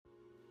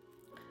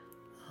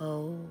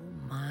Oh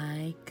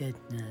my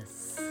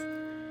goodness.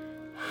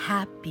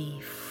 Happy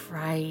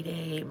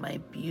Friday, my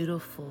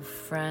beautiful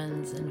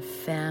friends and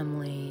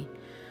family.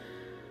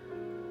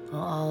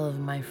 Well, all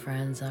of my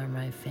friends are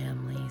my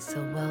family,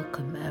 so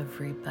welcome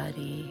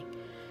everybody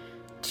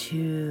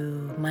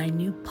to my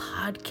new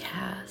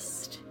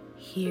podcast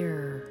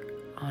here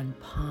on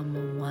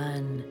Palma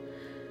One,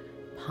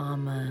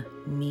 Palma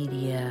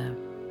Media.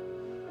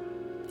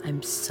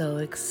 I'm so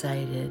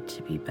excited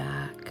to be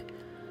back.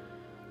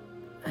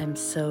 I'm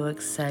so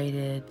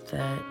excited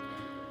that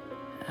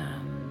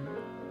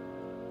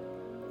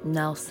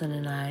Nelson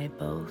and I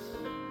both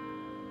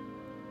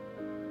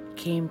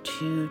came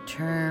to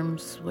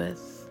terms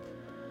with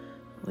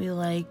we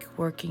like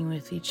working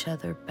with each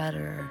other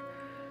better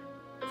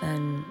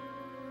than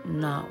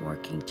not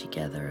working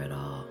together at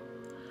all.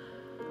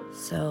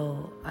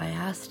 So I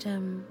asked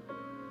him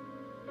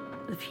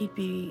if he'd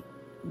be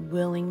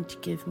willing to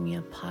give me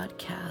a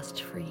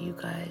podcast for you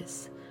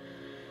guys,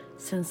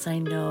 since I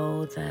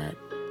know that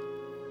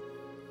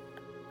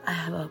I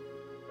have a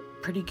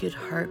pretty good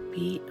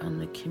heartbeat on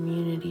the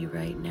community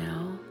right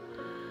now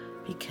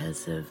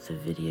because of the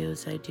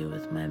videos I do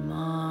with my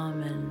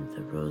mom and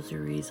the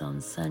rosaries on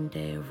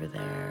Sunday over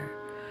there.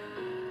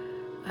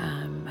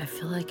 I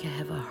feel like I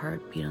have a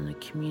heartbeat on the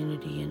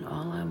community, and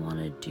all I want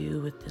to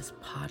do with this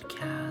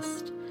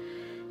podcast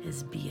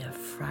is be a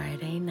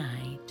Friday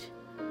night,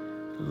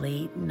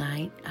 late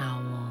night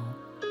owl,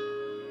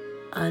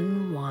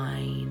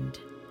 unwind,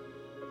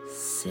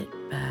 sit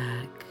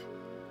back.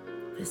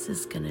 This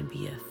is going to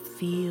be a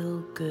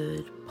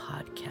feel-good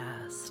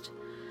podcast.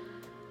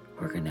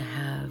 We're going to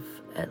have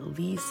at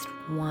least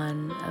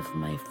one of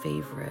my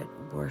favorite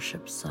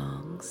worship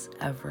songs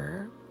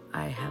ever.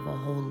 I have a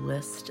whole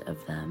list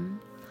of them.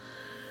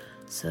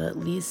 So at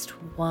least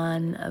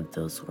one of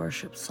those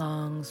worship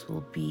songs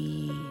will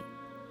be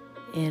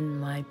in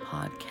my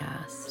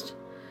podcast.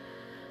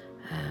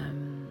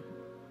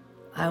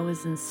 I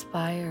was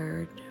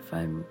inspired, if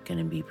I'm going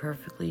to be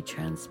perfectly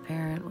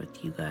transparent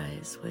with you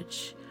guys,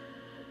 which,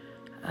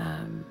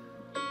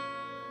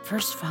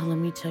 first of all, let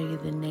me tell you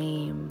the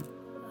name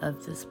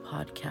of this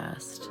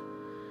podcast.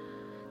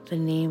 The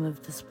name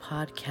of this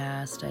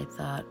podcast I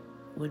thought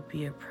would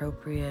be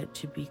appropriate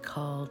to be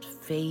called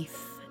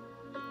Faith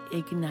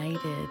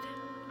Ignited.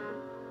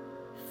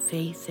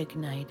 Faith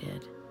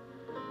Ignited.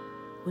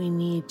 We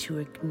need to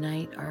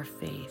ignite our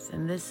faith.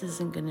 And this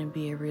isn't going to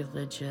be a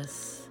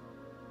religious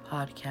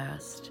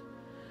podcast.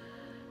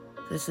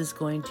 This is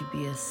going to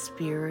be a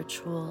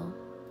spiritual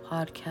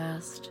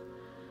podcast.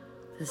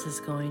 This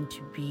is going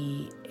to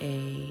be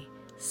a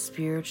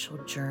spiritual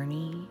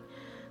journey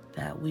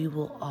that we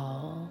will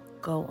all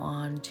go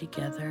on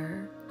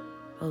together,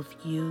 both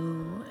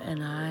you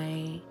and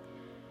I,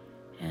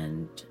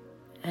 and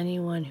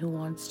anyone who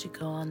wants to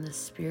go on this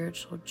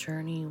spiritual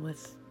journey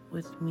with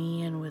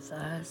me and with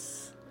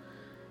us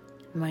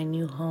in my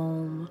new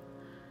home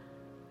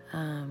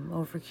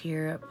over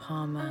here at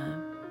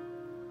Palma.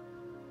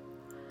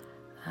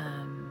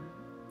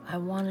 I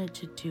wanted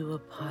to do a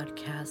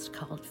podcast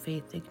called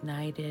Faith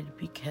Ignited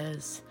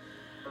because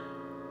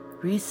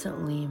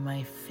recently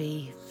my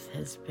faith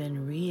has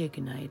been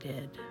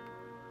reignited,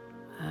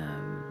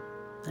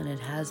 and it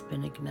has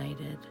been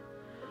ignited.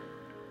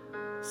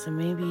 So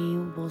maybe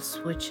we'll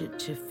switch it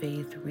to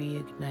Faith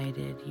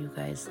Reignited. You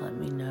guys let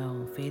me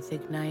know. Faith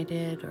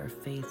Ignited or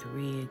Faith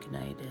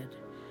Reignited?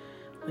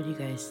 What do you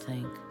guys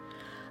think?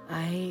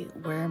 I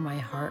wear my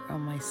heart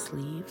on my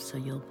sleeve, so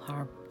you'll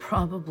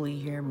probably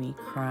hear me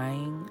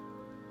crying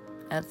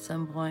at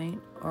some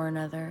point or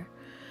another.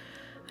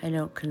 I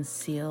don't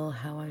conceal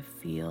how I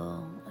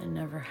feel. I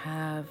never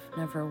have,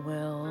 never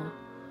will.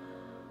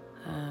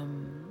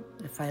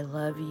 If I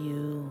love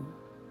you,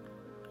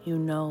 you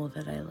know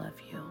that I love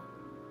you.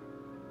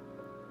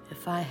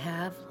 If I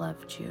have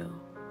loved you,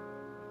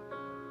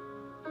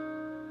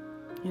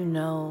 you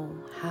know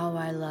how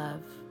I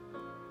love,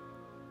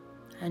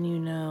 and you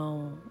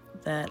know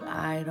that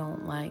I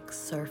don't like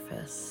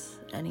surface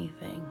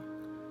anything.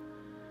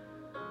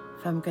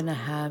 If I'm gonna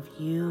have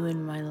you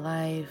in my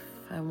life,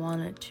 I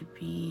want it to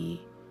be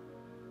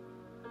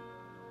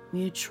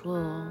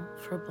mutual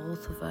for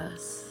both of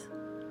us.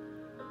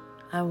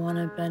 I want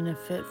to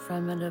benefit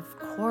from it, of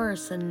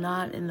course, and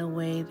not in the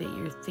way that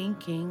you're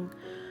thinking,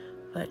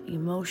 but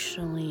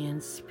emotionally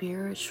and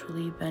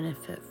spiritually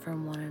benefit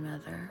from one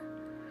another,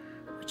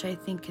 which I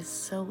think is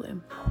so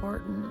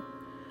important.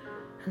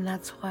 And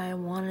that's why I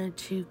wanted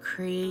to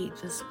create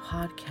this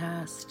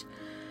podcast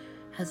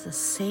as a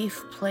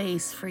safe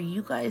place for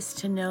you guys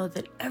to know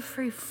that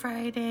every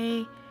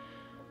Friday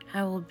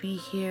I will be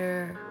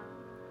here.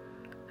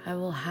 I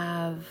will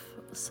have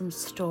some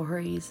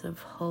stories of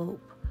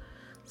hope,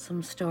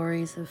 some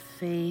stories of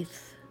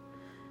faith,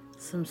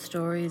 some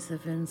stories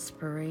of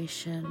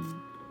inspiration.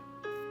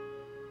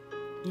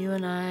 You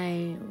and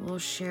I will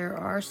share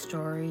our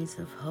stories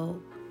of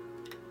hope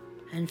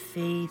and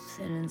faith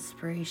and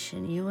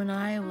inspiration. You and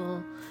I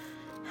will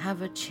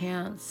have a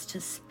chance to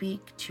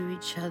speak to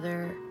each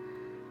other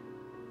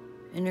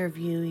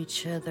interview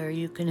each other.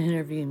 You can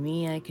interview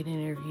me, I can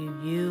interview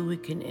you, we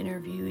can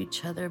interview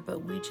each other,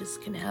 but we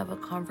just can have a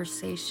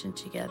conversation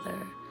together.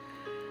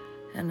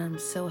 And I'm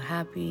so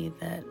happy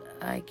that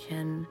I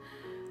can,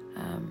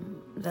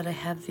 that I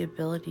have the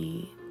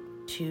ability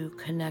to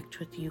connect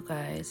with you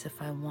guys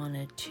if I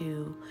wanted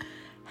to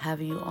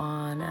have you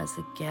on as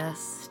a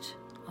guest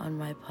on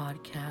my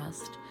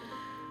podcast,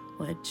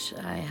 which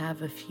I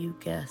have a few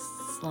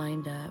guests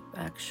lined up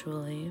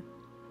actually.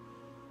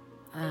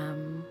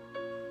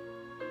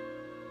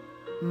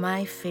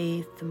 My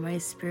faith, my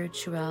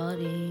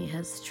spirituality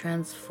has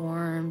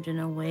transformed in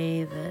a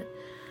way that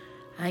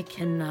I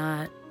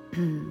cannot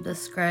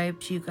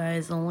describe to you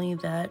guys, only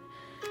that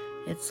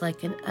it's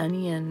like an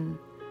onion,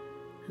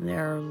 and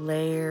there are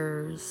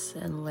layers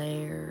and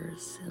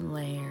layers and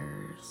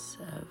layers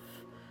of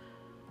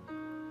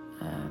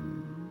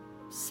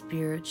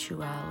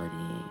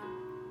spirituality,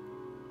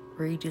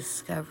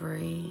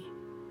 rediscovery.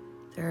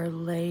 There are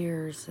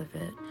layers of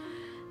it.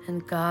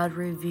 And God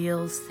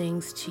reveals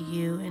things to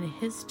you in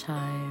His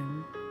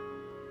time.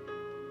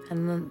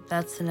 And then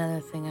that's another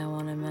thing I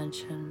want to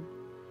mention.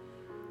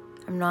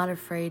 I'm not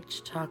afraid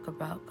to talk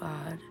about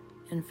God.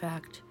 In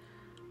fact,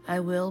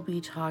 I will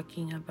be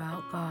talking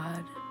about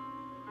God.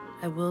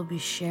 I will be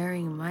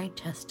sharing my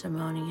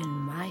testimony and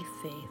my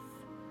faith.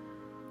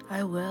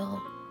 I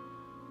will.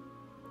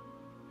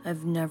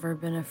 I've never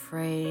been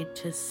afraid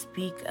to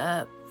speak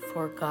up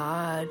for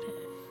God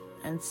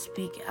and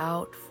speak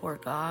out for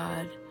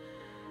God.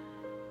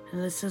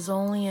 And this is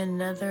only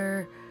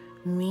another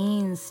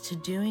means to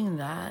doing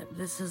that.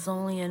 This is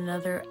only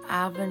another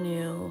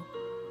avenue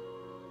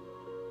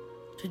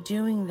to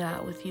doing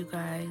that with you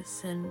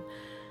guys. And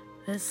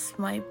this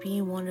might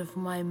be one of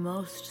my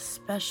most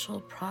special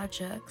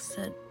projects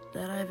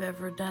that I've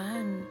ever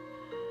done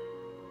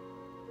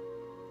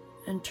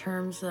in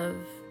terms of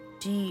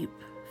deep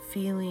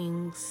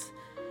feelings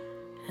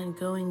and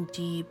going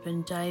deep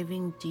and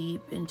diving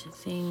deep into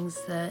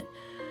things that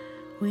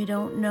we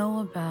don't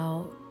know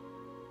about.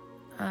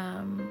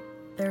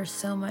 There's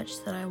so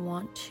much that I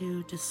want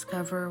to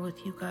discover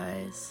with you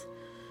guys.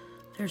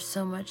 There's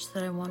so much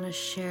that I want to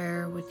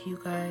share with you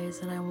guys,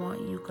 and I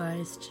want you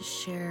guys to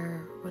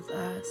share with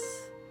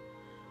us.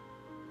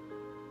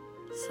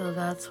 So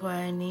that's why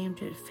I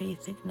named it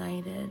Faith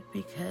Ignited,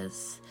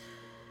 because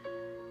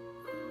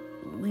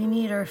we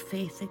need our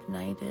faith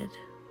ignited.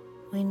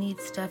 We need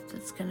stuff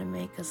that's going to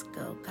make us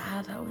go,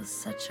 God, that was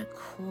such a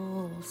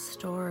cool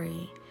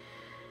story.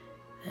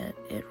 That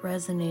it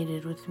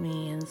resonated with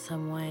me in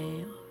some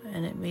way,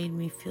 and it made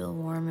me feel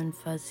warm and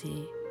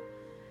fuzzy.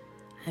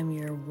 I'm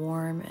your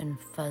warm and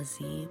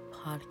fuzzy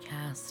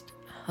podcast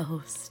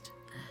host,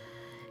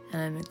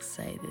 and I'm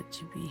excited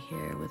to be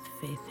here with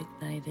Faith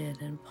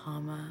Ignited and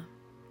Palma.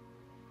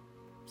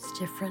 It's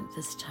different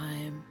this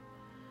time.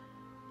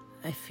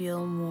 I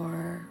feel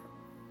more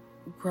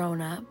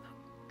grown up.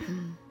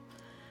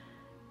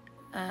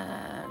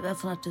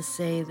 That's not to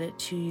say that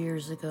 2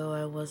 years ago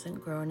I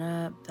wasn't grown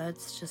up.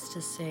 That's just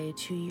to say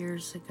 2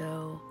 years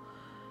ago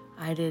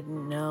I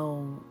didn't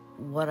know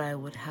what I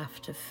would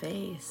have to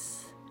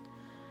face.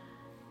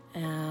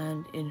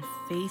 And in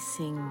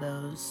facing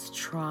those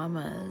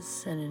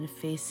traumas and in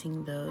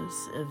facing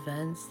those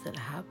events that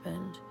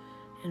happened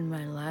in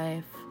my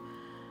life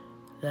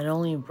that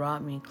only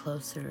brought me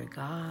closer to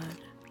God.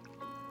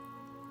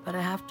 But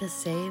I have to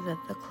say that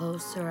the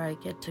closer I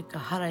get to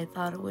God, I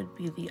thought it would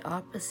be the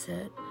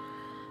opposite.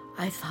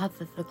 I thought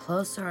that the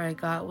closer I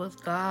got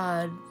with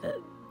God,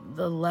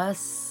 the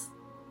less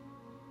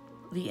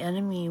the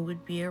enemy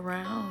would be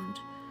around.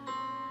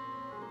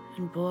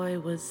 And boy,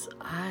 was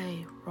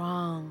I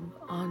wrong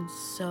on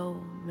so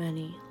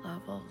many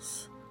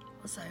levels.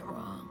 Was I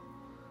wrong?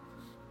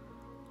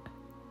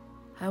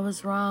 I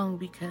was wrong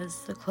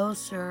because the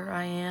closer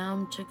I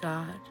am to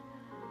God,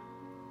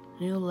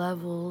 new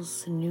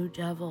levels, new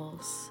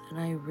devils, and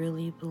I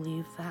really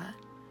believe that.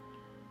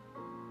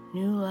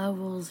 New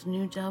levels,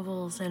 new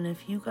devils, and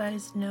if you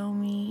guys know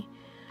me,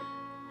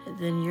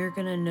 then you're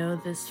gonna know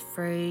this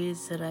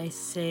phrase that I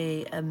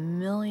say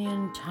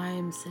 1,000,000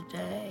 times a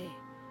day.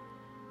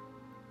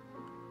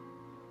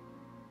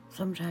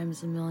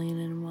 Sometimes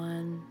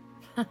 1,000,001.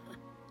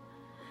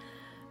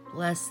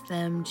 Bless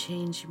them,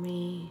 change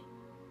me.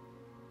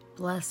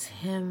 Bless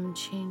him,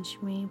 change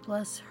me.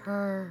 Bless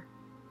her,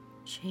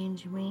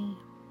 change me.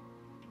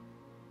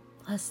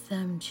 Bless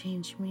them,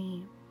 change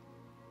me.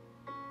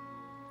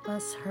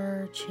 Bless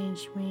her,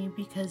 change me.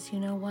 Because you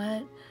know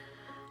what?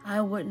 I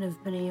wouldn't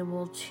have been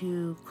able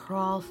to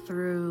crawl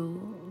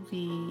through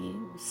the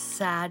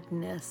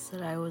sadness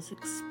that I was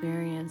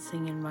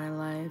experiencing in my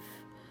life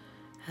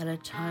at a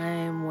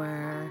time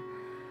where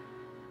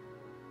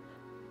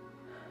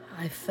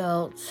I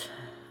felt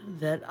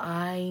that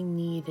I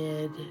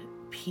needed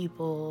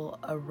people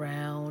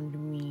around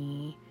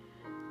me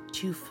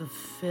to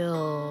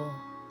fulfill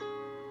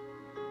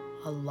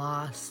a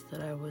loss that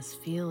I was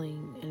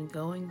feeling and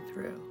going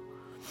through.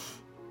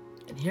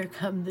 And here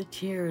come the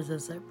tears,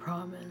 as I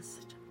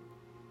promised.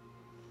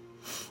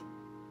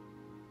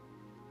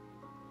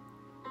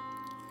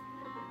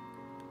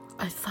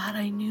 I thought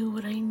I knew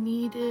what I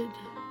needed.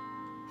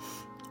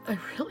 I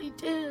really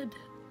did.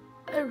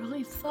 I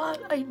really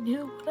thought I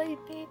knew what I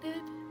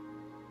needed.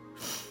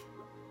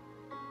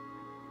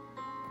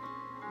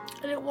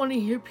 I didn't want to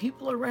hear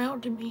people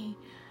around me.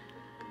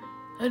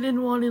 I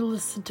didn't want to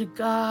listen to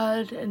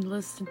God and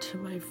listen to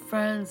my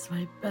friends,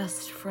 my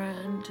best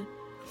friend,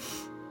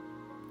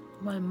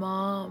 my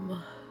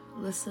mom.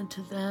 Listen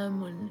to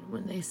them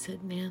when they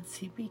said,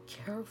 Nancy, be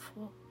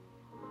careful.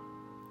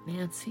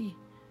 Nancy,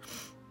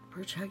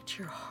 protect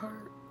your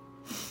heart.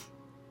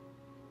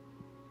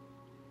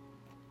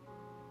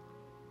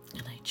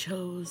 And I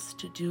chose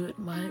to do it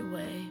my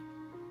way.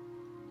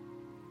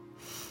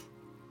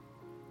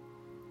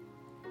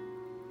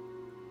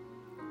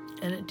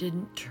 And it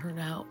didn't turn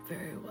out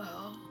very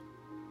well.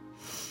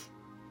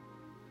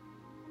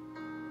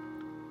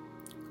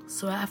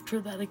 So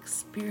after that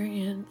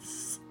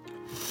experience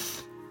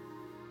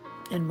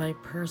in my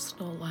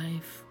personal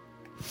life,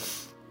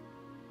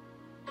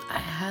 I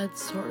had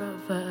sort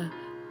of a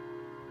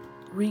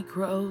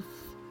regrowth,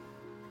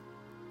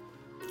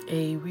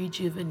 a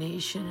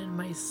rejuvenation in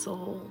my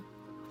soul,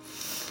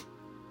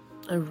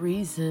 a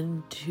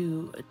reason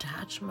to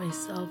attach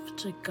myself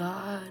to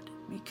God,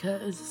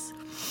 because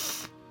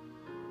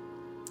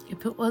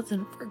if it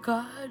wasn't for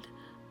God,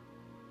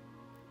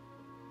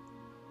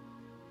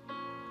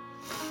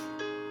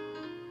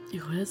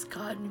 who has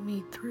gotten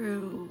me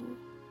through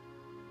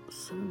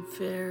some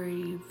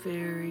very,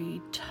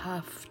 very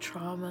tough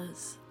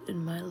traumas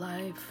in my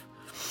life.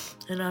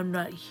 And I'm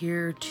not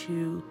here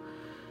to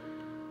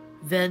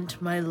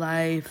vent my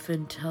life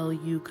and tell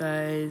you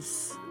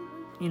guys,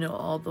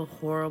 all the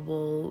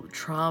horrible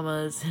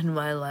traumas in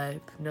my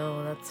life.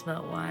 No, that's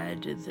not why I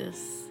did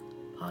this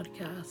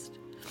podcast.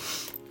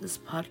 This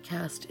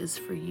podcast is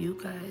for you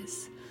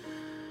guys.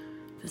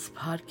 This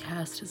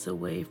podcast is a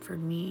way for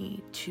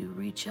me to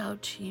reach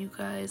out to you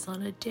guys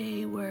on a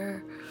day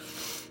where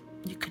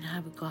you can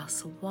have a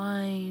glass of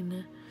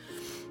wine.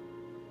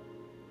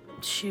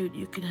 Shoot,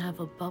 you can have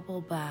a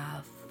bubble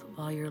bath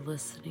while you're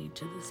listening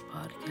to this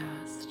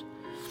podcast.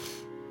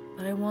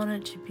 But I want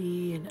it to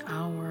be an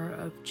hour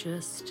of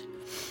just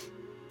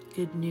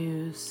good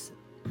news,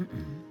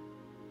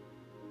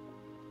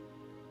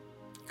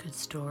 good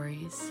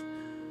stories.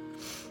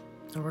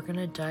 And we're going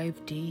to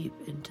dive deep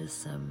into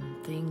some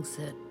things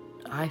that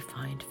I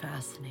find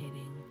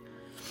fascinating.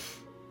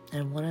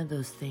 And one of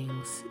those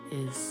things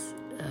is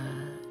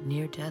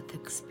near-death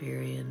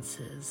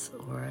experiences,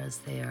 or as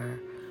they are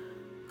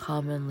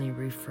commonly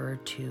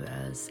referred to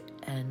as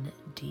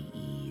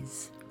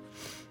NDEs.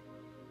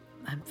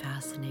 I'm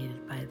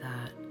fascinated by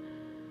that.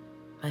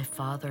 My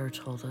father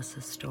told us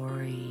a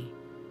story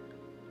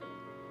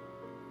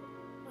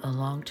a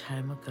long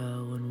time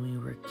ago when we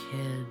were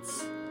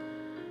kids.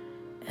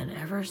 And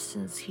ever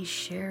since he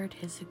shared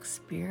his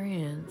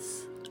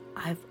experience,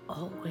 I've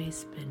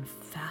always been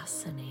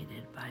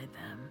fascinated by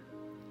them.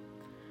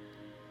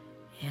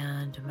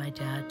 And my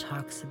dad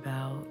talks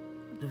about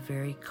the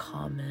very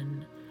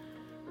common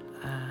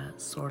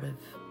sort of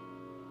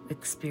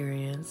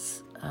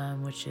experience,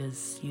 which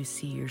is you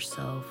see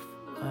yourself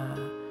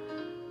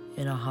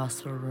in a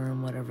hospital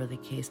room, whatever the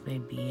case may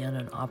be, on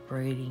an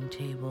operating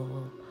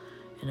table,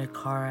 in a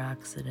car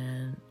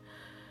accident,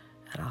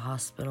 at a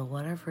hospital,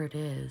 whatever it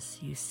is,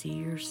 you see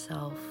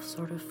yourself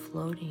sort of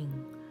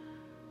floating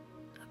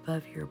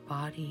above your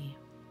body.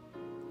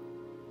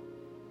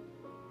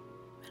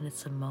 And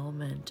it's a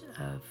moment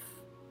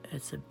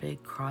it's a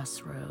big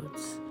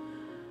crossroads,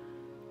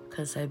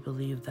 because I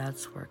believe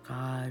that's where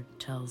God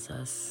tells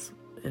us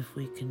if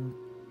we can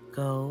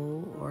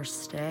go or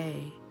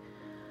stay,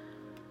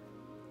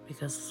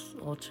 because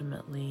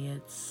ultimately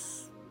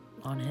it's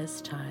on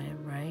His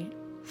time, right?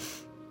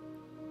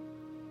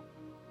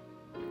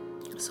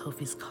 So if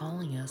He's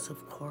calling us,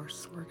 of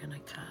course we're gonna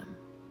come.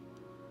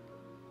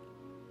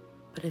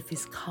 But if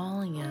He's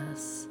calling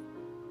us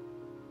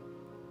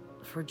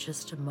for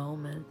just a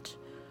moment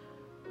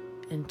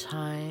in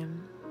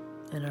time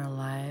in our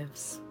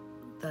lives,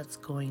 that's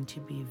going to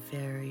be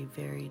very,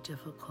 very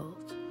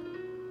difficult.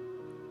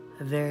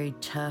 A very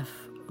tough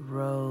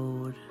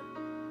road,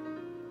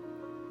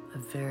 a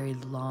very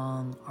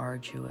long,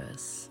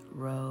 arduous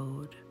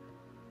road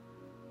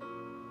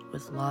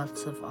with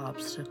lots of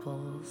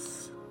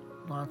obstacles,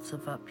 lots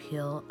of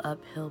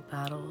uphill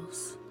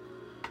battles.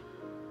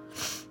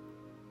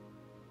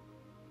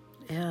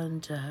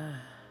 And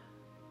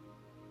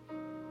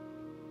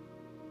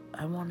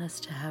I want us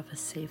to have a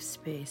safe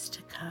space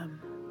to come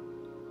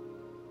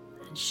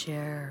and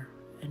share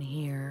and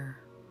hear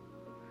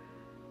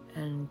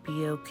and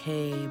be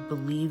okay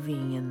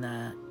believing in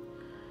that.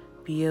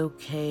 Be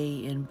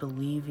okay in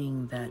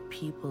believing that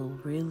people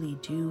really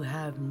do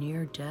have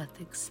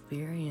near-death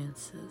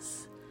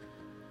experiences.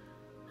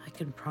 I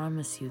can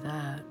promise you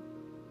that.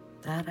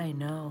 That I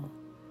know.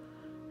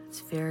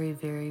 It's very,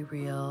 very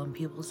real, and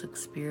people's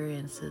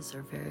experiences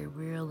are very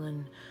real,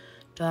 and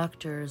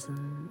doctors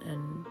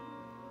and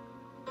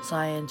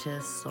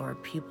scientists or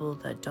people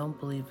that don't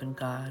believe in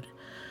God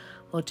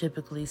will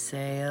typically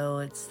say, oh,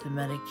 it's the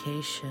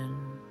medication.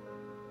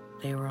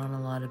 they were on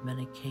a lot of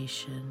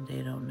medication.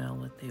 They don't know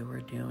what they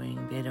were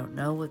doing. They don't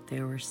know what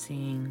they were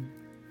seeing.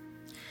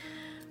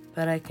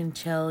 But I can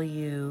tell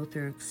you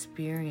through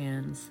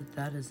experience that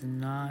that is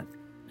not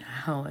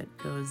how it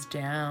goes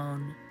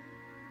down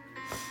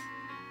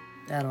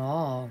at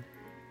all.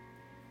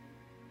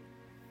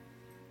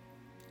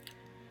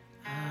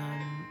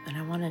 And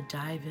I want to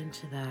dive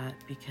into that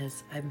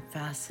because I'm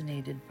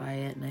fascinated by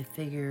it, and I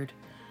figured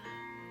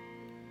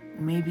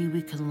maybe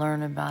we can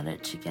learn about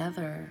it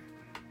together.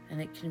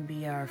 And it can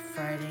be our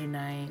Friday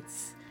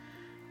nights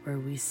where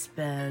we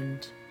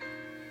spend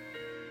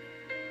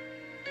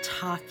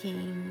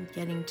talking,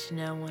 getting to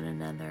know one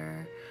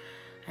another.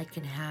 I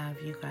can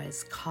have you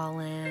guys call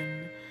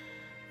in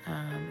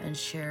and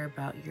share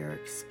about your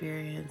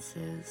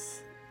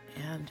experiences.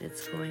 And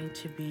it's going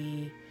to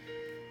be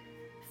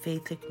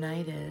Faith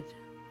Ignited.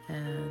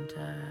 And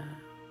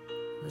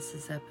this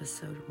is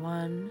episode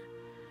 1.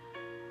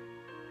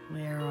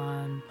 We are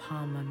on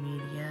Palma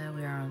Media.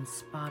 We are on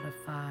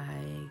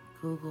Spotify,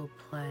 Google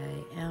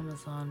Play,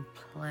 Amazon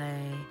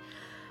Play,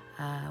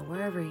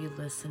 wherever you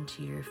listen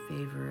to your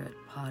favorite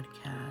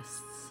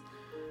podcasts.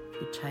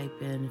 If you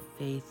type in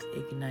Faith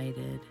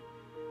Ignited,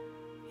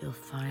 you'll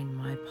find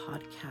my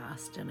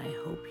podcast, and I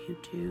hope you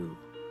do.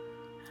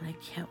 And I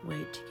can't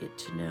wait to get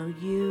to know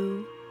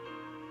you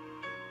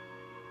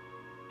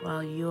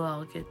while you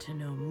all get to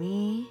know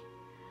me.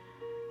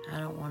 I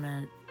don't want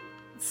to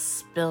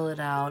spill it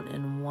out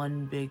in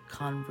one big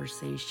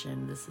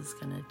conversation. This is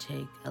going to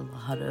take a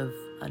lot of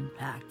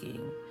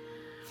unpacking.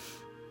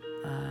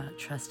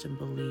 Trust and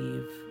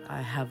believe,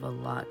 I have a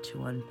lot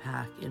to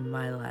unpack in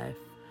my life.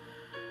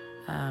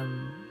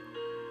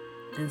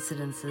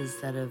 Incidences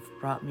that have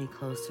brought me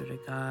closer to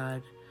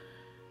God.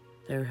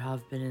 There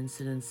have been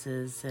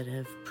incidences that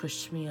have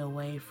pushed me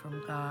away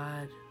from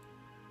God.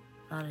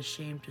 Not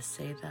ashamed to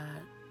say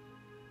that.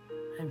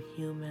 I'm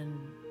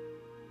human.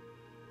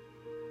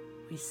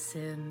 We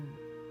sin.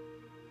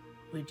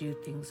 We do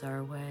things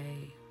our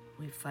way.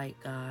 We fight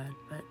God,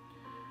 but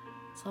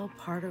it's all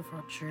part of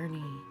our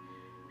journey.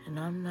 And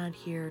I'm not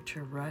here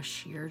to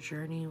rush your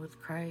journey with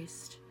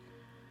Christ.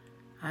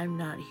 I'm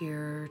not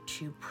here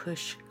to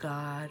push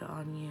God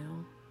on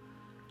you.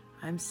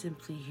 I'm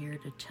simply here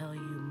to tell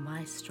you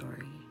my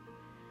story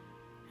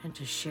and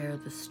to share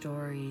the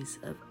stories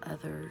of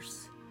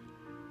others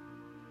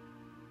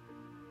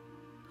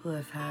who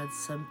have had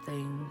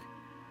something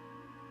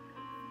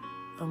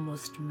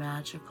almost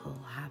magical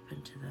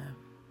happen to them,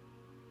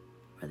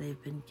 where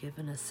they've been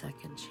given a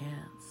second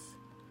chance,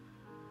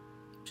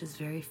 which is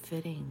very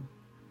fitting.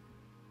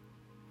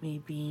 Me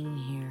being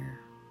here,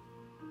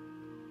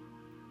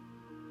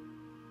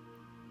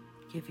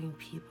 giving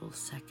people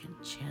second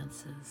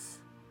chances.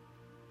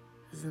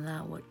 Isn't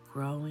that what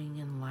growing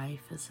in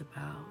life is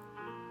about?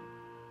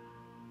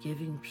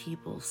 Giving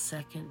people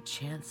second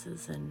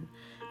chances and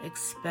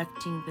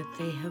expecting that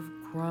they have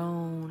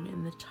grown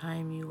in the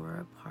time you were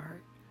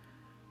apart,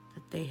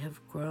 that they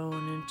have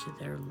grown into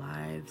their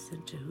lives,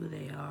 into who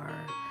they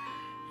are,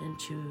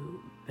 into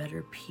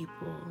better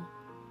people,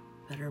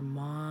 better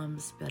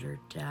moms, better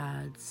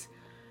dads,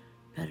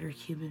 better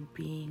human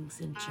beings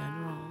in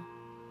general.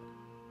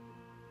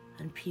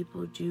 And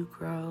people do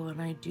grow,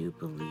 and I do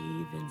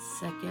believe in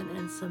second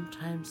and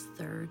sometimes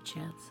third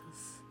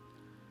chances.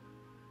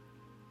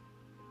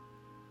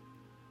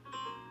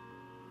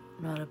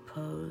 I'm not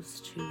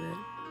opposed to it.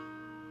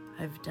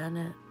 I've done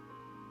it.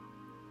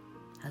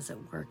 Has it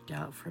worked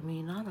out for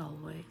me? Not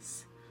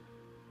always.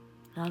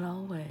 Not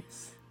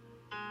always.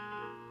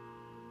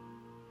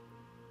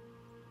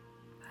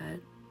 But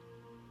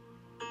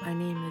my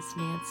name is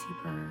Nancy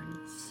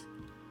Burns.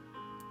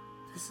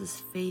 This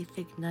is Faith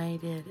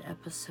Ignited,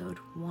 episode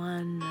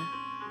 1.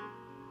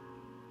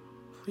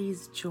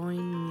 Please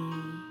join me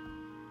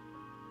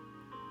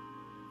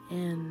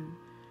in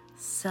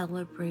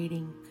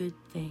celebrating good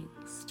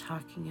things,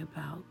 talking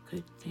about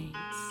good things,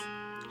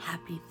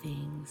 happy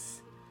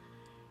things,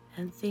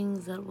 and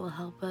things that will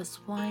help us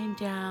wind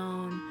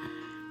down,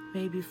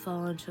 maybe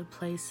fall into a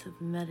place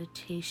of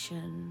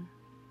meditation,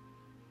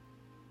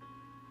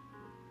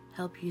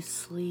 help you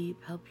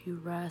sleep, help you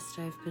rest.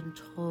 I've been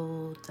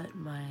told that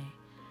my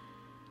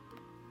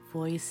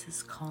voice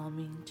is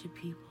calming to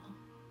people,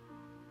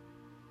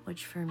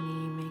 which for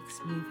me makes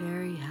me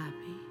very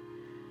happy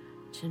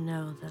to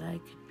know that I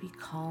could be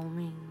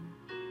calming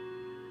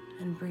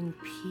and bring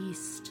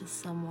peace to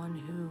someone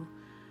who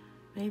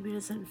maybe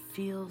doesn't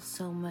feel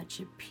so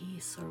much at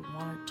peace or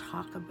want to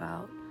talk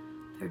about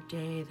their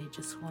day. They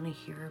just want to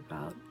hear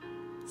about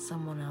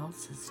someone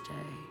else's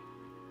day.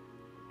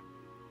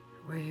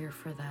 We're here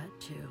for that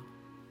too.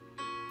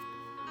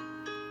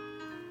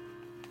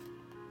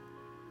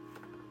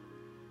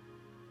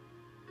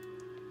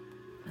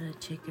 I'm going to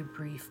take a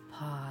brief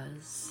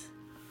pause,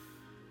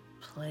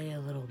 play a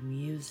little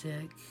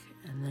music,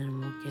 and then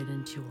we'll get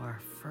into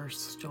our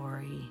first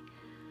story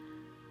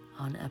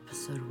on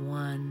episode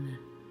 1,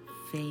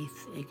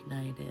 Faith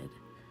Ignited.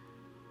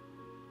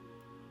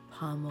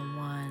 Palma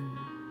 1,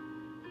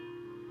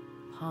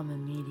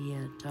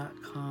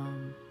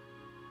 palmamedia.com.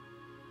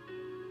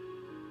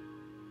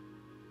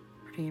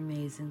 Pretty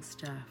amazing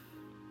stuff.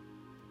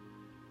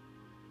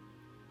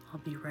 I'll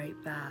be right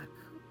back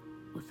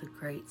with a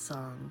great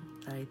song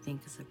that I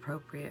think is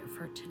appropriate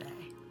for today.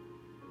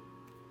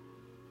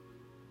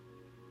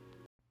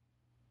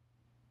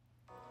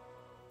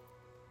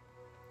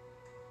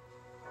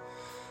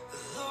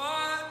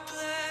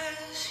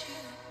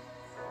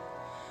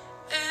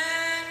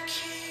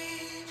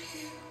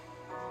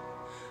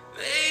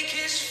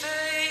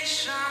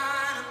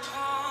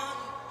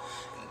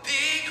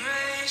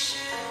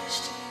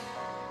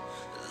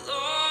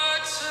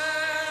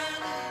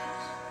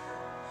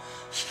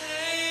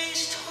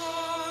 Face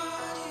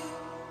toward you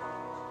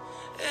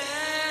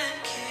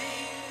and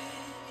give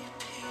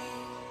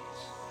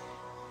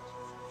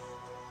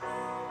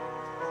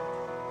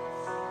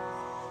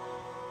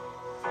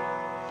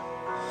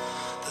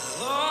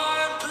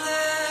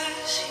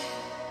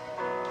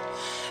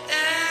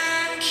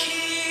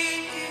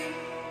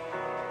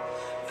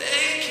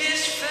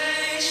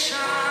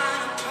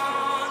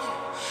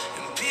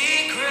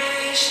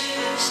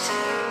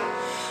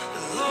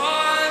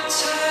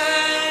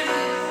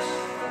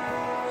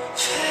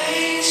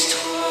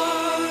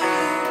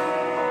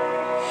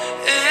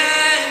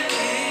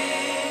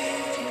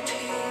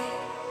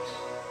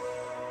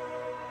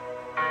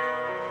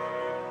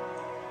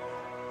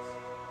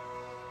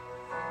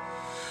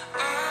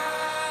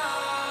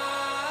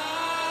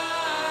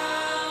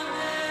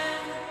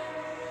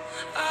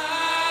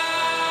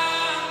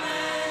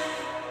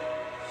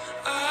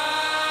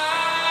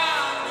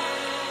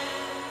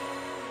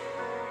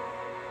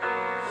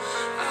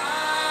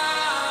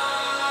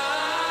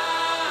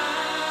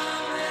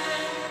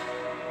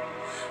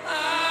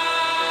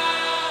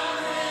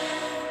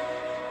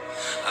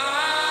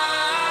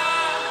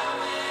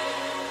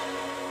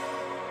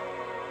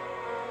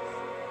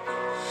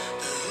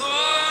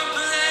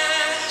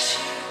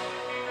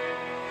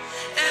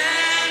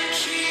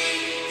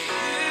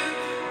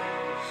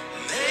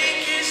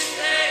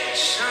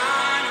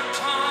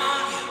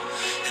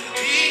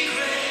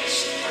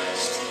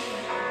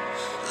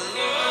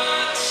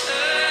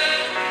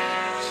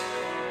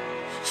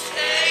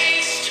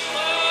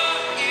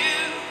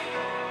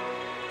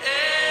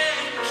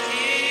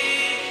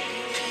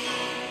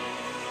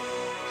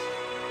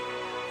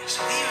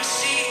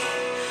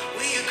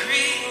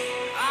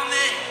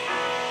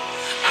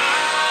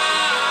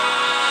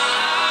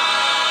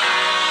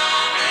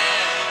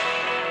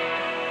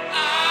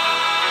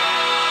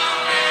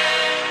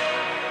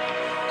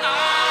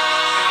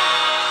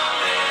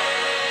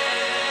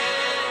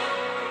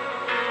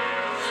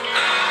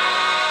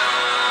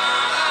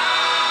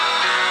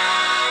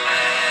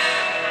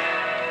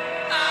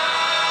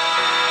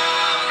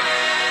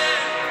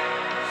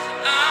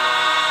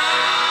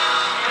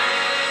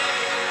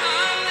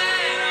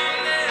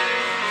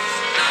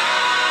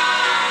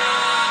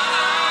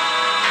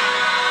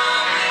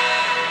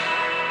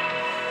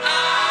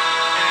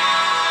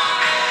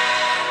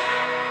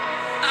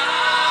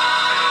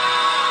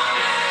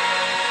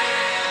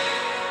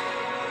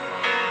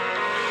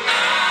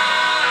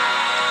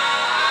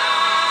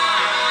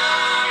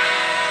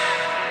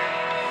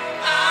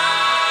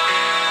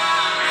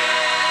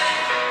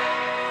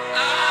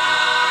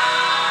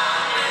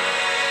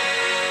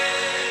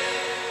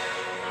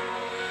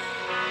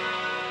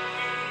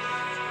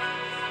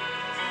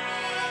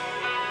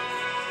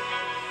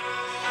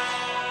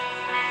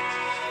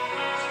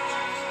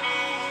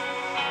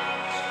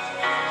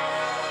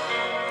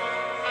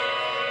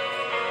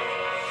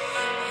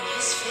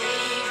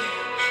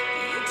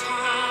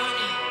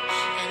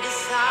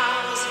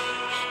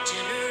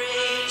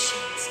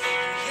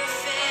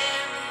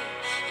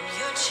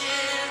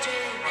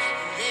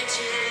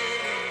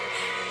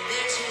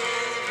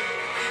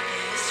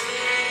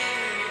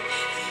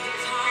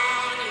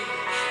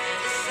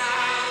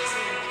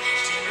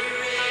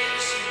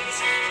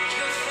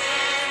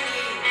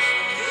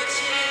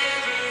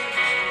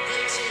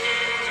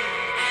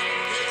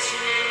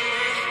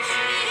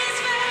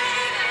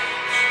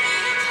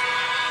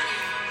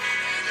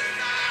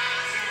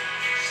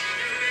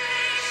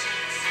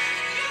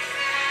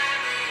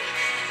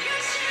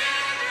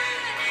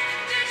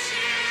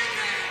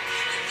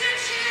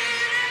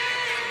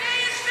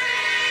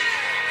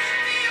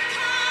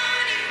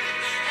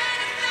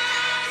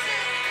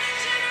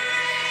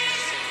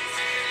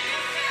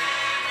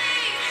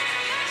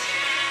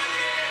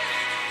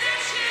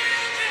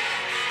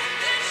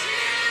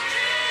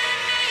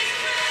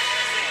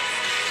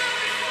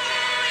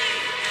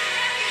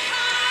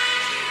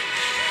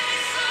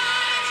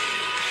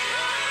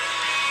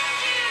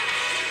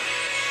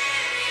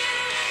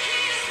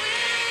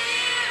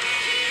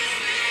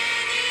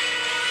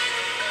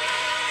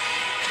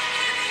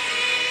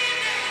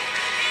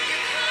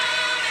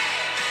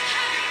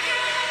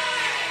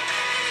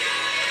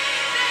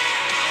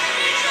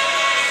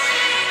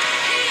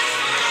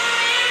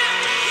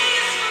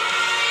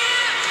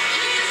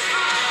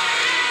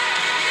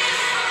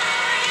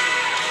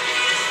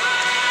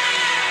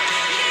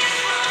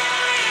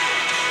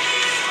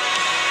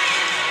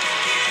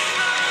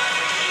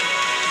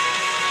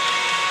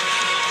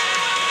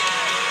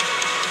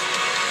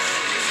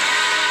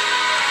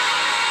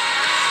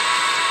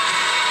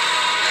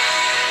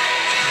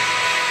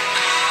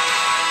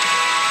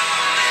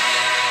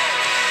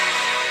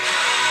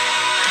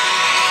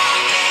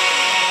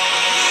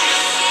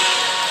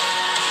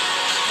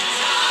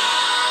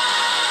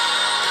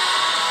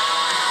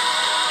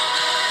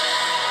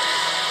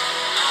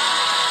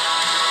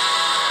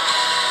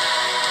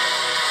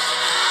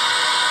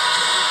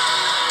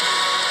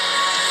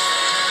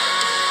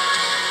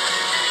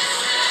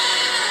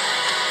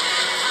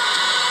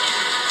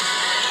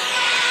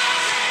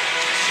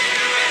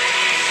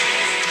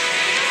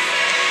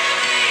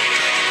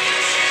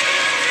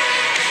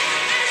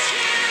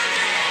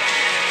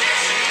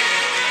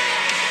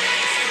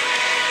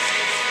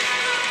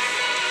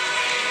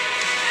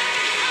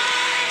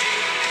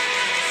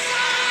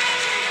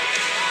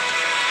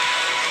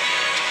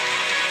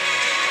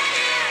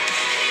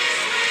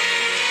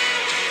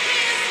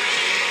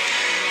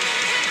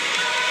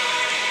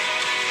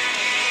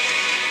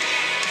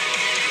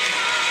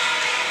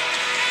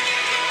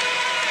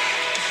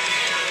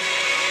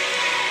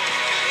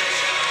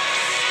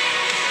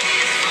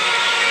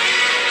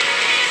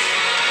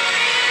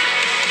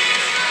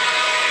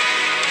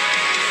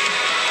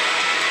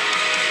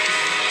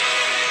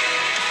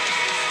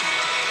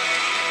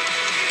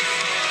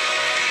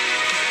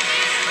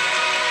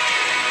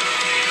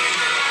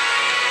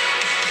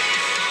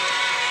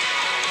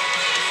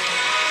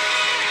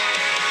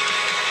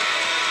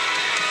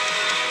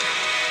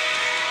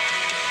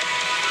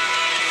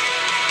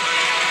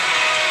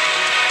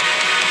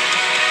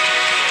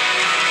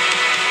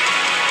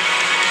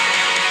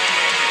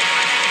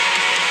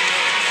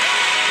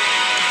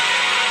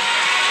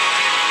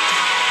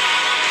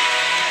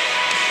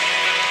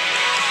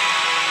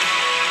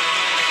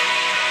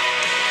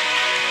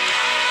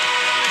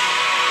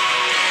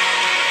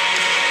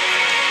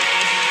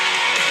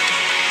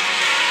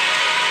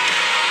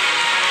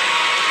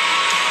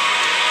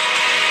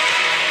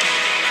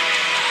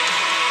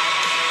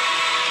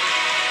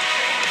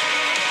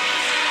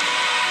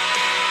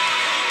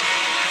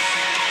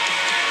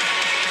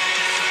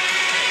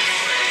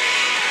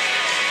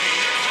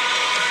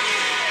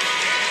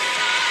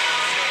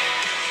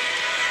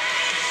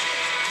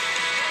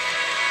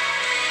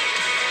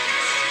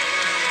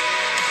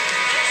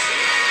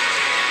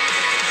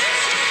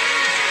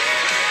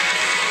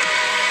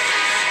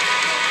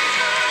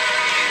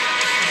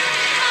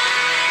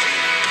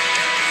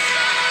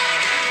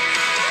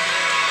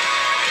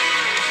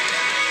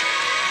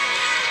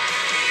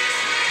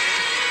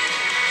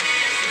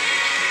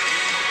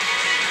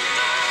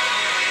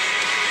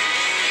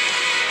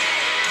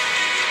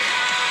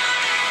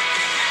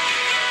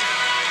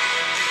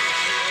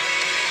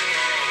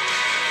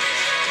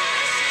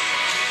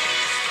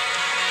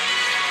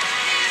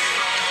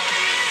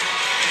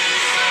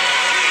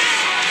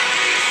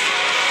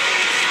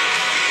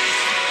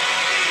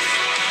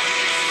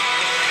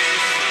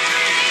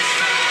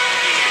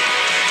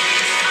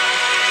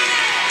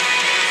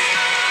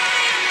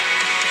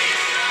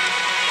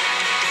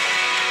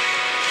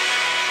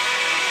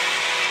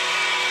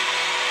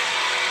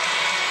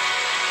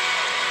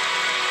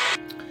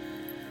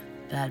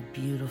That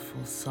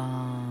beautiful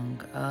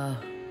song. Oh,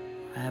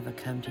 I have a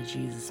come to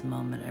Jesus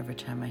moment every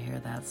time I hear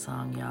that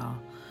song, y'all.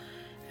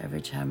 Every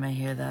time I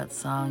hear that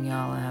song,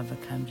 y'all, I have a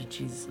come to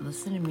Jesus.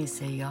 Listen to me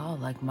say y'all,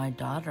 like my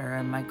daughter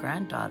and my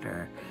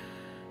granddaughter,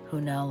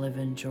 who now live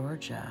in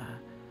Georgia.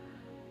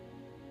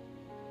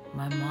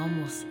 My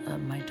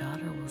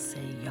daughter will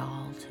say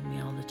y'all to me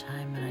all the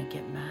time, and I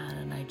get mad,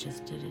 and I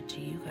just did it to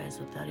you guys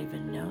without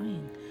even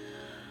knowing.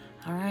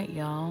 All right,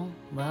 y'all.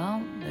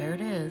 Well, there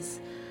it is.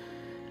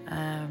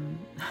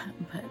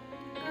 But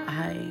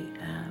I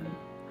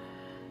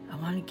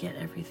want to get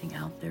everything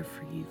out there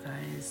for you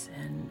guys,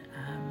 and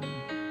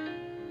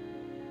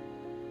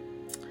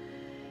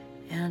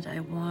I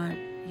want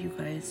you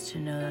guys to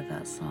know that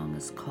that song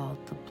is called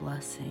 "The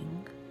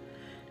Blessing,"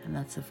 and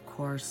that's of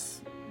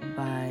course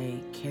by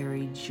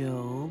Carrie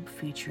Job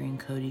featuring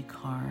Cody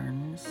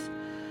Carnes,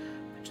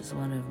 which is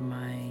one of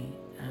my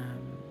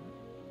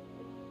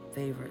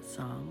favorite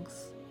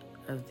songs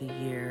of the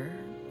year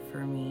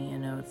for me. I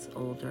know it's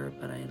older,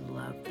 but I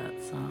love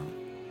that song.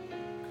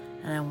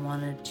 And I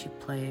wanted to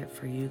play it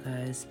for you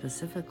guys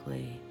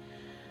specifically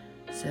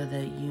so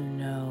that you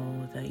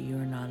know that you're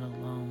not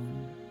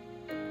alone.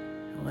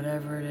 And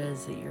whatever it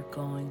is that you're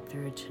going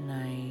through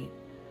tonight,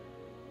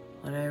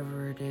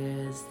 whatever it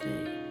is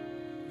that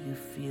you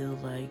feel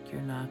like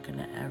you're not going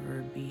to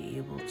ever be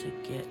able to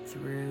get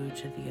through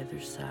to the other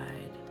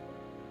side,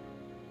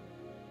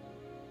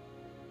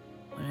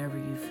 whenever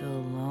you feel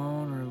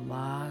alone or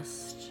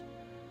lost,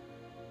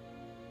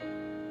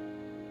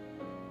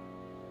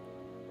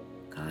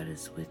 God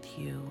is with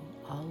you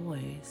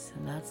always,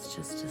 and that's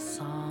just a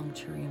song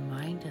to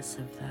remind us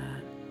of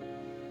that.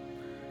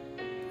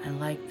 I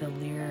like the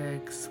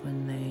lyrics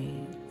when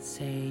they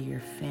say your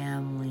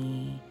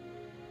family,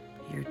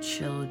 your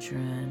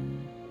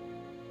children,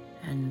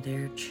 and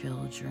their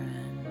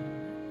children,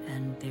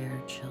 and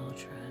their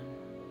children.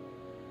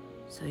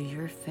 So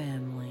your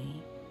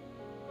family,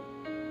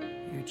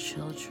 your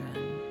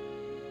children,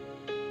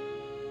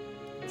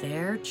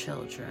 their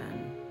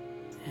children,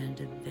 and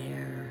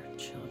their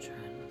children,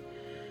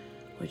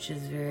 which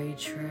is very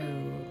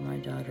true. My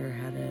daughter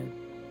had a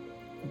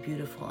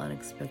beautiful,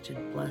 unexpected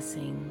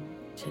blessing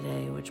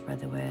today, which, by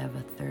the way, I have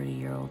a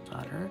 30-year-old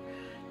daughter,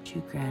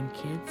 2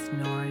 grandkids,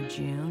 Nora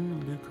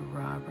June, Luca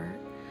Robert,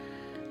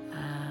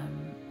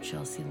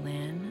 Chelsea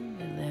Lynn.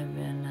 They live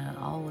in,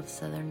 all with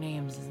Southern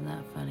names, isn't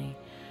that funny?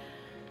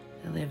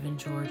 They live in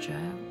Georgia.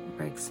 It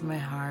breaks my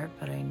heart,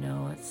 but I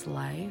know it's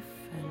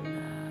life, and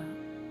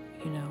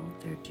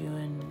they're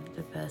doing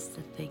the best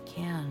that they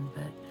can.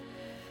 But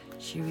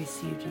she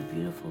received a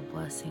beautiful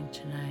blessing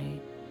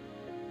tonight,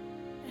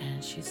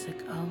 and she's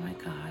like, oh my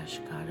gosh,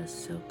 God is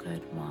so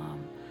good,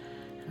 Mom.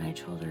 And I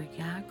told her,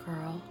 yeah,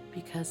 girl,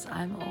 because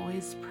I'm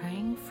always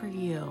praying for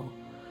you.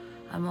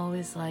 I'm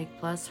always like,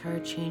 bless her,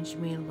 change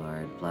me,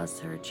 Lord, bless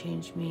her,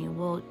 change me.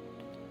 Well,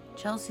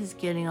 Chelsea's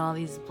getting all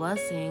these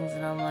blessings,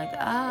 and I'm like,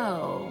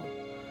 oh,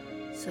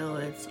 so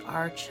it's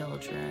our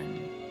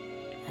children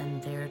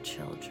and their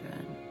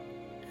children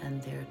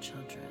and their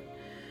children.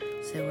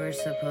 So we're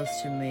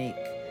supposed to make,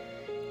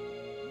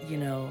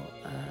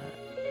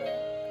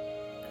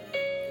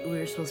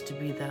 we're supposed to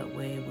be that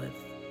way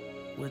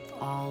with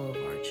all of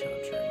our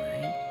children,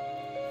 right?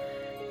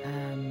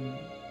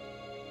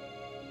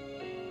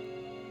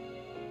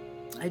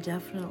 I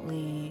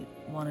definitely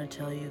want to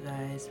tell you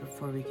guys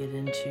before we get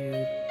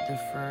into the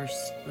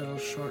first little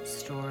short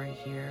story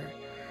here,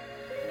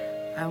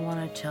 I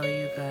want to tell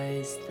you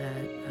guys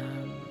that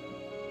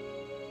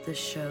the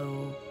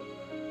show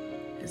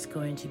is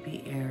going to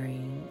be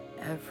airing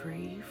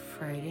every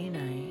Friday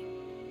night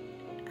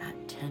at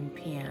 10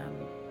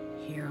 p.m.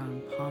 here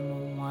on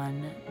Pommel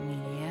One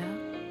Media.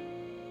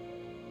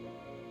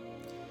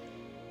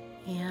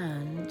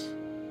 And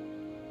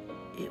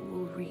it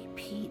will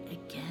repeat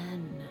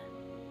again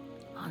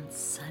on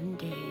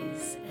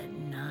Sundays at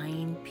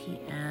 9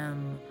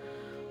 p.m.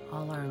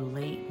 All our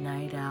late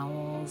night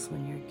owls,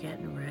 when you're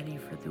getting ready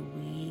for the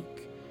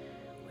week,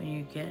 when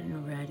you're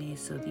getting ready,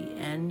 so the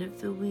end of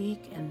the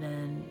week and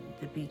then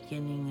the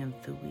beginning of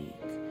the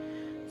week.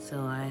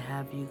 So I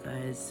have you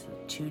guys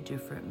 2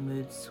 different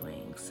mood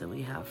swings. So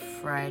we have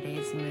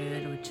Friday's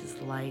mood, which is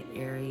light,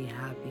 airy,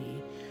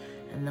 happy.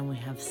 And then we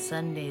have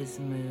Sunday's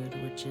mood,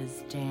 which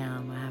is,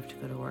 damn, I have to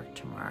go to work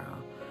tomorrow.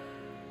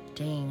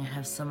 Dang, I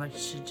have so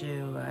much to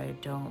do. I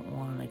don't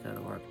want to go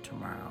to work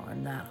tomorrow,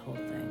 and that whole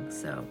thing.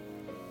 So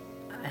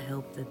I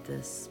hope that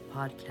this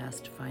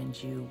podcast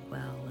finds you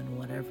well in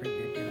whatever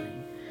you're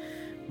doing.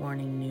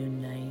 Morning,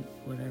 noon, night,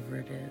 whatever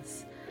it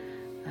is.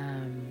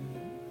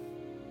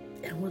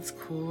 And what's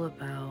cool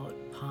about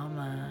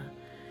PAMA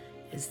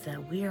is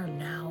that we are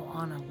now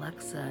on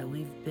Alexa.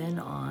 We've been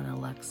on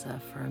Alexa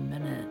for a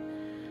minute,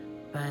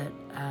 but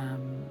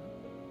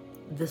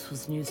this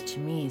was news to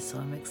me, so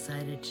I'm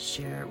excited to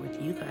share it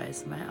with you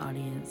guys, my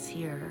audience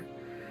here,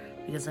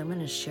 because I'm going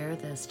to share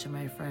this to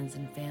my friends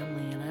and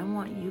family, and I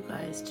want you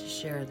guys to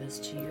share this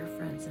to your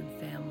friends and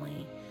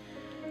family,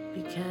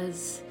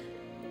 because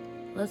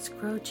let's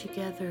grow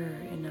together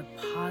in a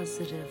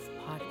positive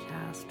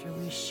podcast where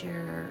we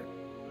share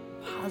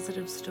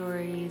positive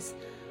stories,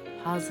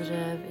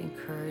 positive,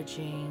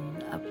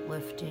 encouraging,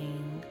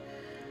 uplifting,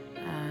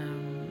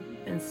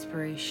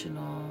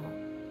 inspirational.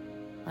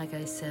 Like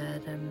I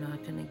said, I'm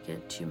not going to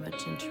get too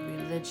much into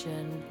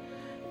religion,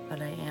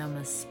 but I am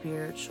a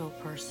spiritual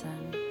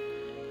person.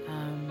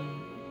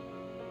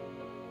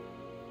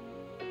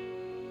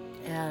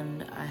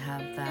 And I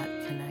have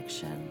that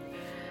connection.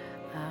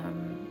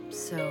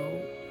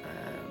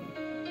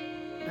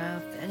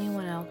 If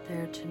anyone out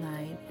there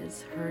tonight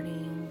is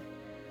hurting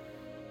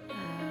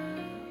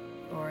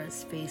or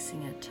is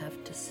facing a tough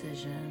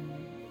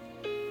decision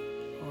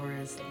or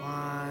is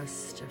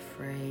lost,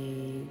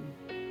 afraid,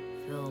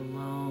 feel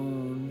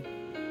alone,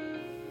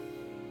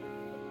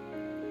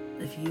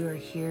 if you are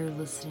here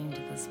listening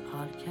to this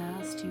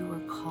podcast, you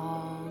are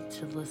called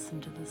to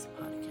listen to this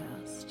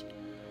podcast.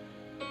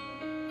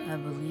 I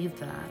believe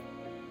that.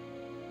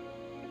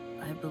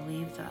 I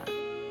believe that.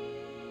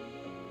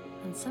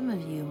 And some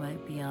of you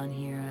might be on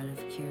here out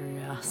of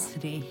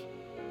curiosity.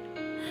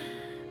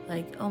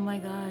 Like, oh my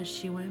gosh,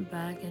 she went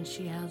back and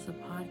she has a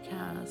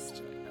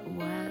podcast.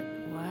 What?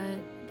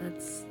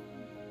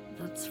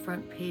 That's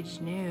front page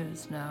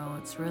news. No,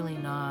 it's really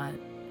not.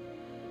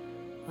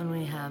 When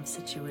we have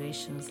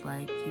situations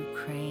like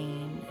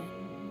Ukraine,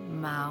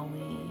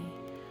 Maui,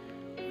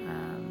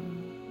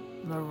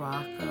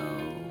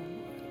 Morocco,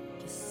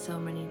 just so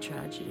many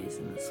tragedies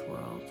in this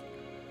world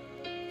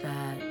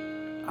that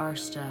our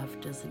stuff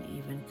doesn't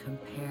even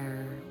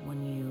compare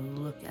when you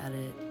look at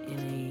it in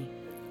a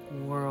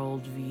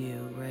world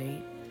view,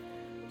 right?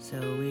 So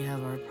we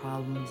have our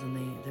problems and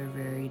they're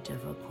very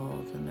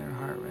difficult and they're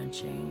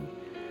heart-wrenching.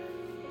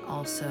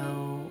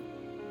 Also,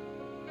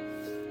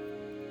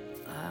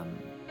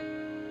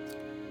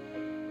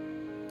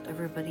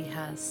 everybody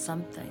has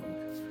something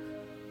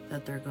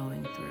that they're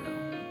going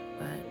through,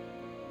 but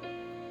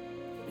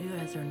you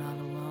guys are not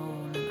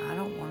alone, and I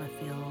don't want to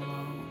feel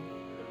alone.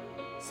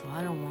 So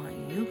I don't want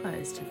you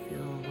guys to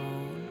feel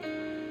alone,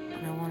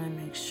 and I want to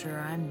make sure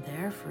I'm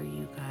there for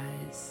you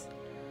guys.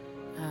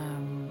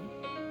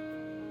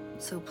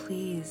 So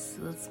please,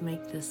 let's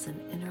make this an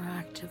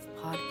interactive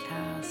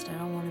podcast. I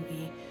don't want to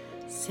be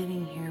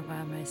sitting here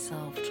by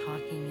myself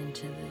talking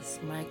into this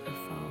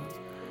microphone.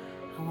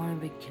 I want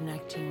to be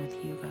connecting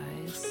with you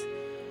guys.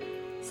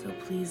 So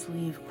please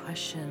leave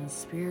questions,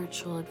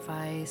 spiritual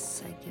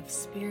advice. I give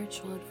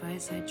spiritual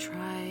advice. I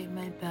try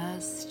my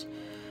best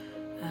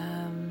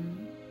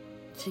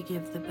to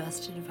give the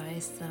best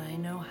advice that I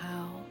know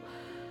how.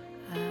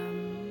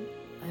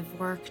 I've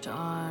worked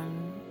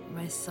on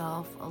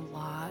myself a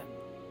lot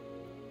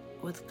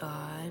with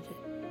God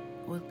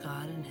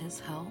and His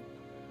help,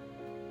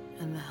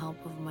 and the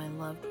help of my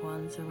loved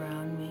ones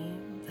around me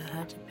that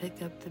had to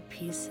pick up the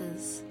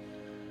pieces.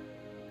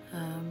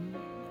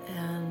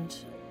 And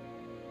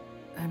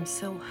I'm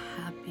so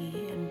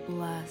happy and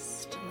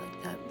blessed,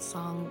 like that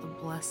song, The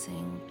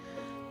Blessing.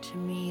 To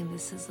me,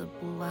 this is a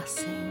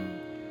blessing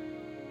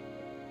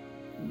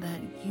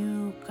that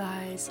you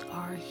guys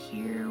are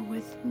here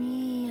with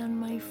me on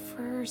my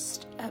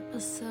first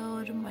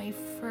episode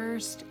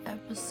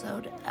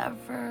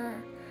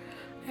ever.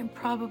 I'm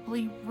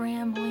probably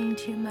rambling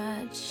too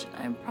much.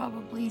 I'm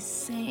probably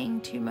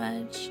saying too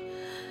much,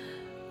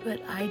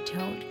 but I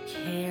don't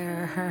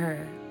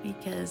care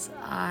because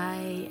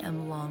I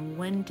am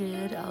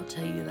long-winded. I'll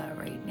tell you that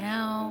right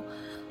now.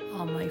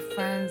 All my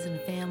friends and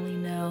family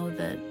know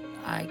that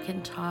I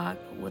can talk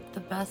with the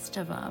best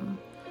of them.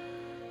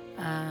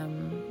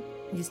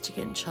 Used to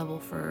get in trouble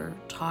for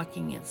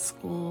talking at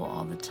school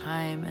all the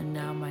time, and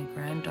now my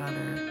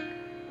granddaughter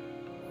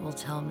will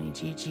tell me,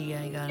 Gigi,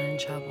 I got in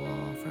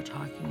trouble for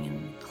talking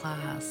in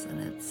class,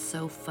 and it's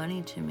so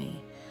funny to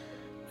me.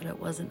 But it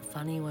wasn't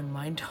funny when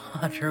my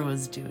daughter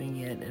was doing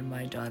it, and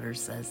my daughter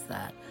says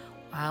that.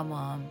 Wow,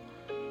 Mom.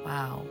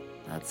 Wow,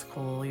 that's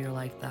cool. You're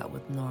like that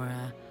with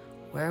Nora.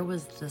 Where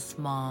was this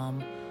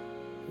mom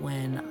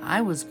when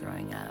I was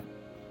growing up,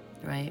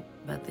 right?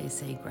 But they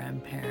say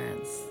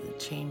grandparents, it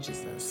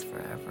changes us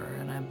forever,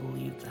 and I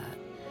believe that.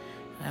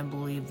 And I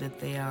believe that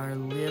they are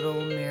little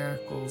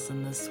miracles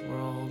in this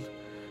world,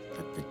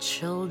 that the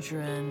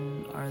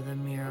children are the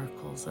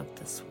miracles of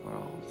this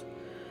world.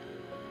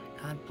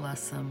 God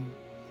bless them.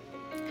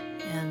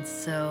 And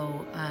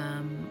so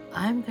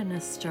I'm going to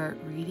start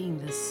reading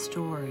this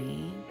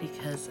story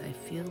because I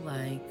feel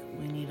like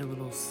we need a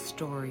little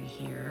story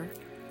here,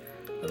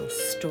 a little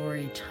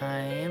story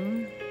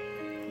time,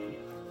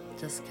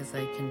 just because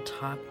I can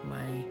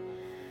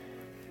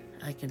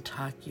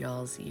talk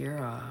y'all's ear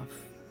off.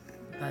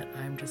 But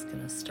I'm just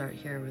going to start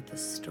here with the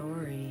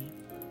story.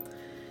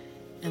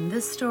 And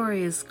this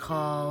story is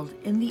called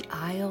In the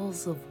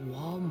Aisles of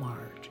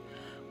Walmart,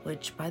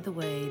 which, by the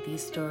way,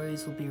 these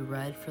stories will be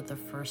read for the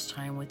first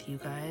time with you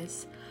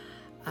guys.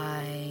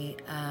 I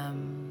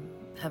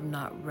have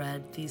not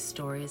read these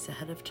stories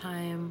ahead of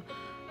time.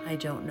 I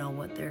don't know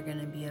what they're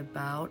going to be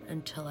about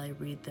until I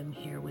read them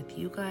here with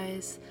you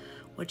guys,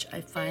 which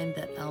I find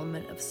that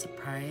element of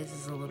surprise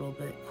is a little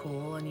bit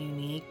cool and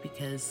unique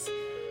because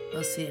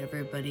Mostly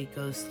everybody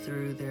goes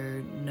through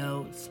their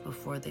notes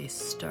before they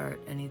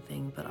start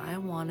anything, but I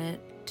want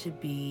it to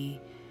be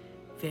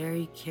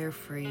very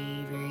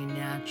carefree, very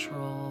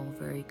natural,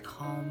 very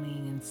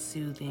calming and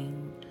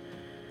soothing.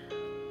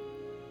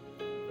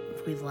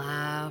 If we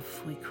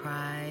laugh, we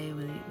cry,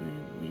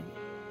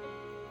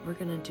 we're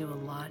gonna do a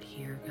lot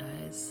here,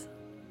 guys,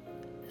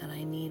 and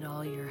I need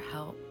all your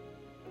help.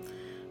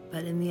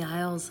 But in the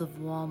aisles of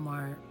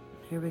Walmart,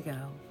 here we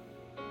go.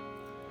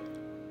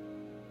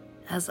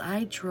 As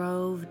I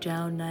drove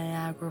down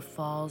Niagara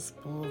Falls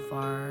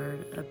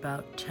Boulevard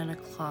about 10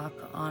 o'clock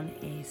on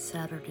a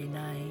Saturday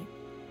night,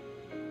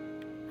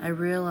 I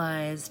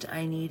realized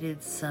I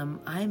needed some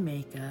eye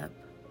makeup,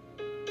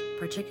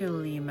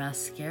 particularly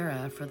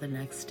mascara, for the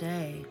next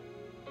day.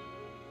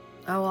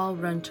 Oh, I'll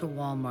run to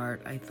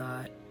Walmart, I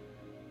thought.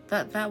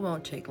 That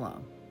won't take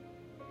long.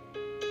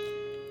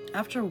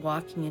 After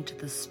walking into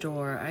the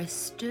store, I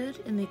stood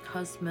in the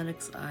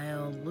cosmetics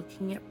aisle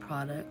looking at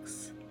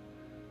products.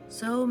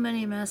 So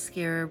many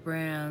mascara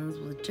brands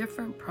with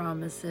different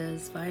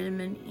promises: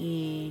 vitamin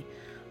E,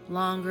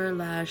 longer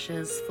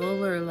lashes,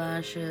 fuller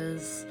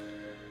lashes,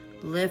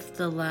 lift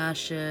the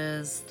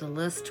lashes. The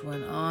list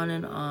went on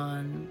and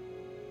on.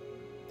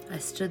 I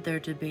stood there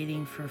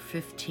debating for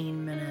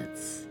 15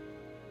 minutes.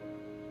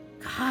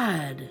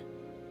 God,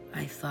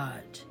 I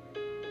thought,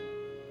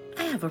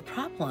 I have a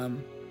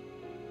problem.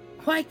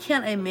 Why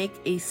can't I make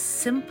a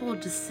simple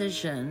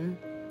decision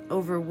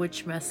over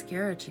which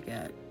mascara to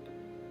get?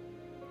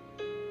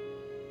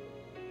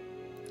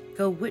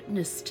 Go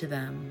witness to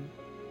them.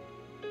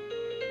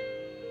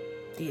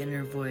 The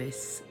inner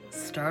voice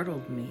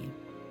startled me.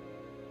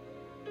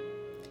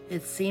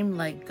 It seemed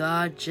like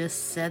God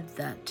just said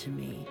that to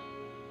me.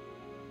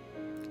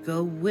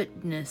 Go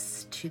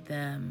witness to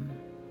them.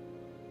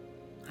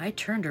 I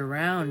turned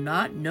around,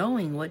 not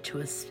knowing what to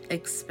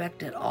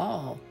expect at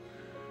all.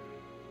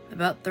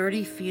 About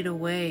 30 feet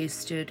away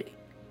stood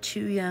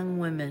two young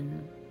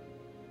women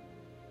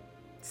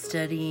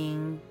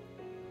studying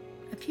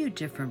a few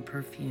different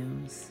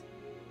perfumes.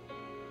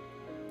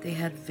 They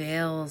had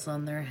veils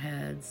on their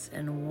heads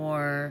and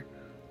wore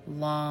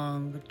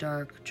long,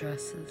 dark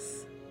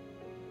dresses.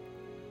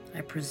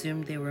 I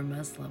presumed they were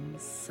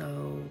Muslims,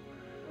 so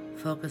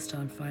focused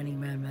on finding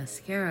my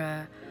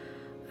mascara,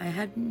 I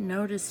hadn't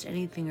noticed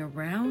anything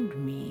around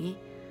me.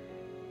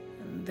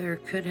 There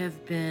could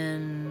have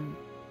been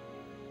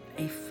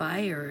a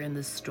fire in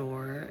the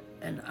store,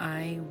 and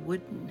I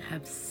wouldn't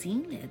have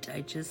seen it.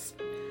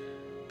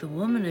 The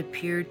woman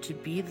appeared to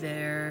be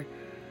there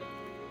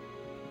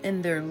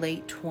in their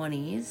late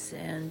 20s,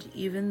 and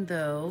even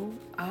though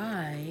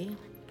I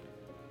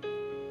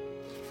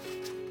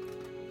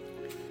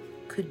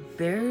could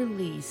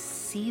barely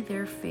see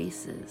their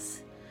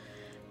faces,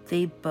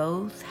 they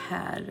both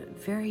had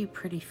very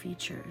pretty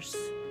features.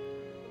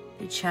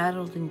 They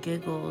chatted and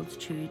giggled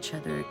to each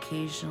other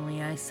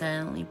occasionally. I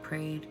silently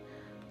prayed,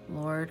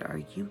 Lord,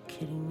 are you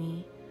kidding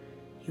me?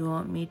 You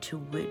want me to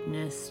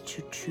witness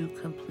to two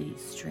complete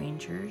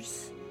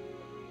strangers?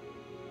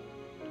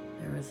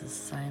 There was a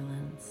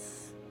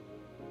silence.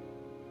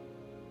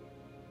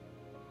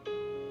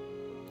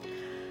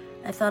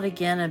 I thought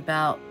again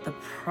about the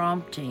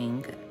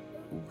prompting,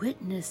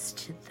 witness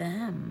to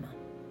them.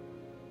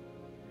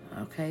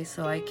 Okay,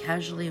 so I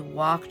casually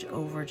walked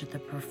over to the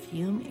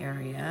perfume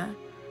area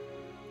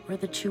where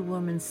the two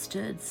women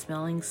stood,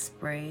 smelling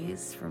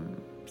sprays from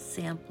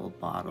sample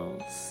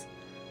bottles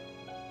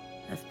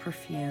of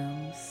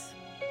perfumes.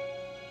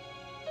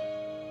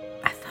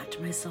 I thought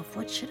to myself,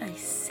 what should I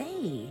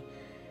say?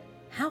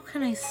 How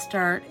can I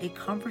start a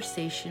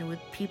conversation with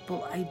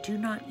people I do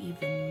not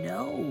even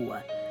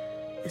know?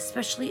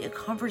 Especially a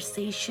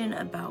conversation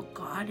about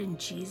God and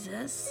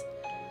Jesus?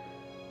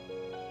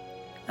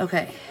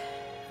 Okay,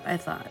 I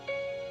thought,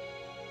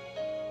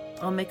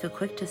 I'll make a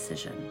quick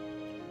decision.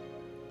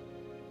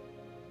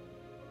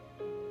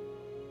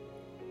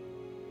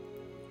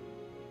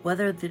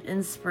 Whether the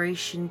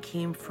inspiration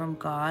came from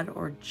God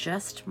or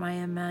just my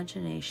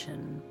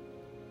imagination,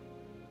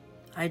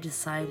 I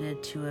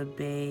decided to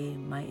obey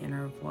my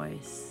inner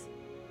voice.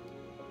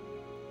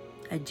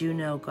 I do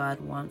know God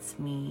wants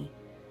me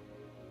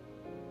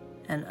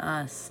and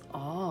us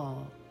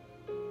all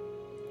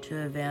to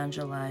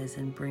evangelize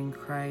and bring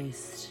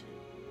Christ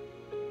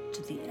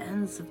to the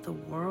ends of the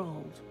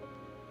world.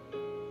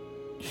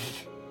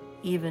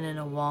 Even in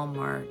a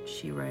Walmart,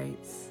 she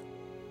writes.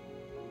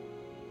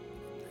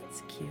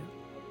 That's cute.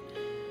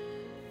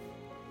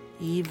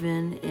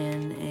 Even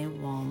in a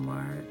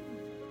Walmart.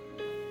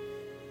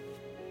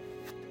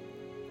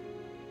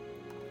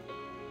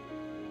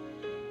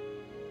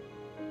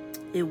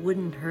 It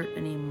wouldn't hurt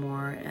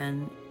anymore,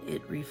 and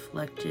it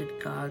reflected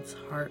God's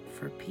heart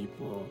for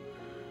people.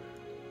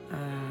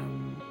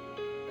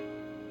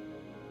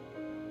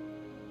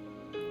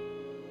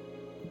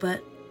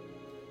 But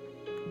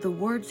the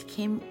words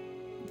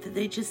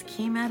they just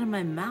came out of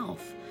my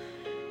mouth.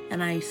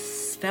 And I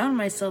found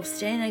myself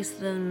standing next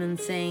to them and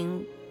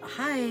saying,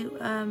 hi,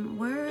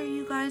 where are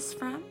you guys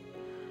from?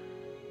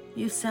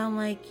 You sound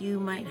like you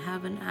might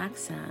have an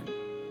accent.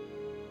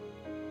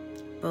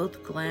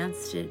 both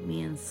glanced at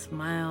me and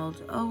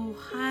smiled. "Oh,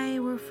 hi,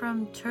 we're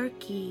from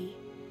Turkey."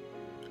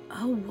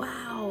 "Oh,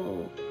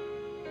 wow.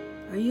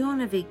 Are you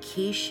on a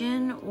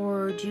vacation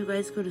or do you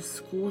guys go to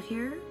school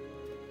here?"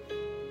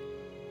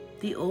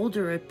 The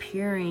older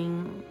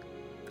appearing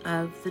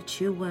of the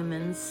two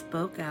women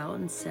spoke out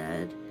and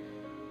said,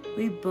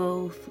 "We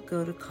both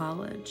go to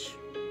college.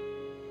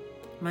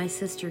 My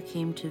sister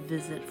came to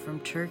visit from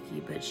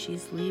Turkey, but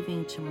she's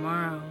leaving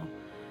tomorrow.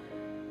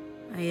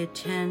 I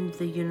attend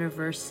the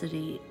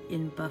university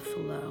in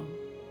Buffalo."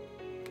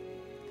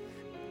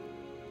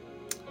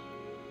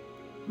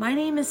 "My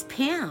name is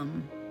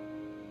Pam.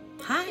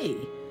 Hi.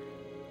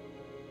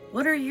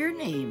 What are your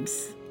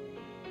names?"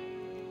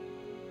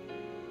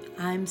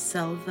 "I'm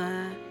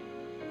Selva,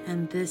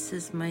 and this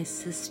is my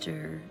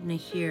sister,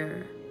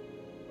 Nahir."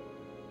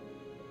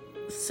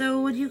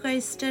 "So what do you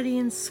guys study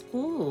in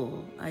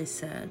school?" I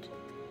said.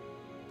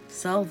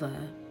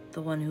 Selva,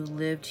 the one who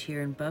lived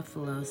here in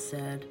Buffalo,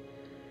 said,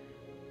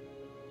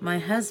 "My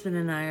husband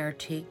and I are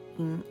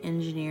taking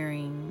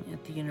engineering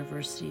at the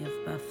University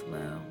of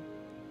Buffalo.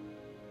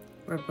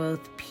 We're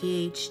both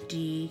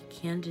PhD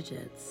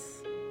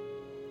candidates."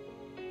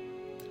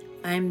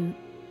 "I'm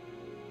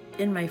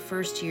in my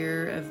first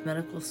year of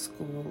medical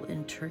school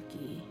in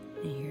Turkey,"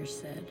 Nahir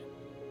said.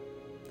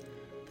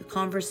 The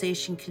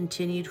conversation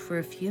continued for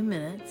a few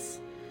minutes,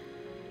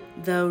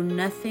 though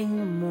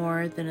nothing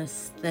more than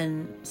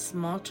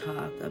small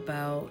talk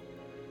about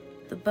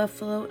the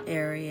Buffalo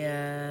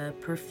area,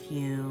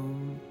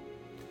 perfume.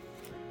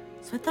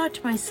 So I thought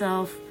to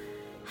myself,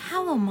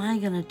 how am I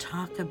going to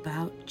talk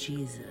about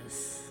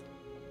Jesus?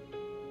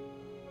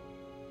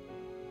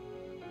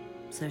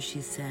 So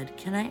she said,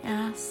 "Can I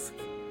ask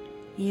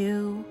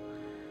you,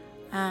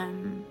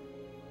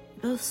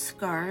 those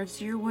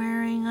scarves you're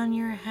wearing on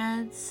your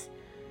heads,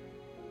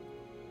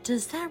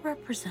 does that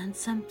represent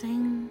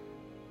something?"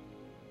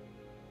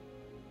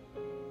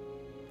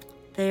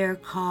 "They are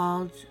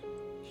called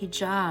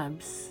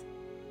hijabs,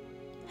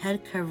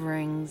 head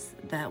coverings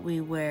that we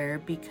wear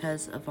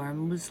because of our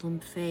Muslim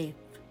faith."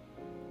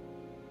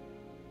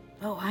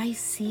 "Oh, I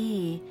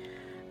see.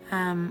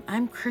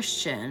 I'm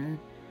Christian.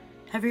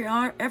 Have you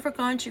ever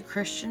gone to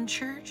Christian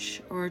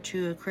church or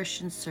to a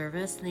Christian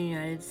service in the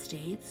United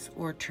States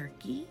or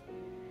Turkey?"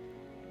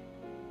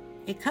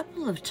 "A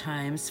couple of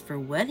times for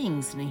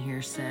weddings,"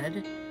 Nahir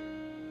said.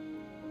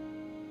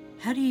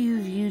 "How do you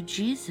view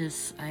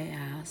Jesus?" I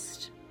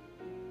asked.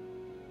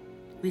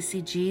 "We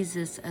see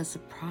Jesus as a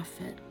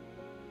prophet,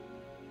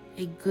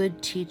 a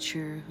good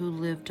teacher who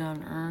lived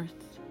on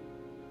earth.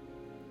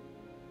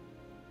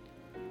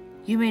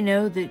 You may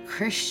know that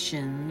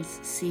Christians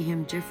see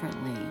him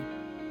differently.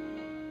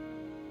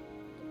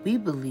 We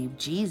believe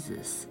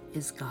Jesus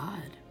is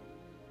God."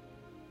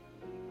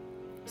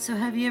 "So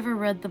have you ever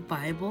read the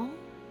Bible?"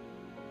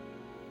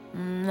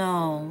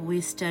 "No,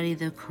 we study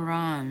the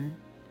Quran."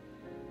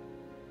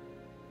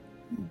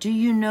 "Do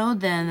you know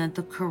then that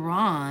the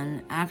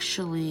Quran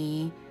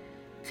actually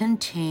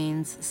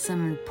contains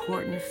some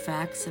important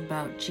facts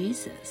about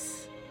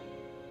Jesus?"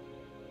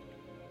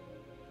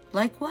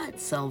 "Like what?"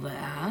 Selva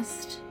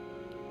asked.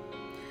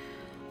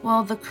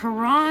 "Well, the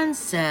Quran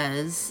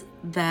says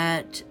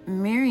that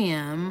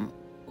Miriam,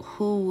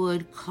 who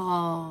would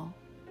call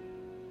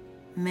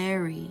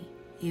Mary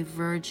a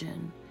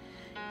virgin,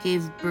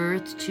 gave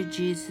birth to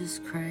Jesus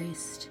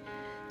Christ,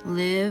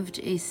 lived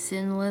a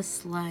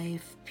sinless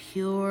life,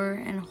 pure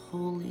and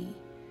holy,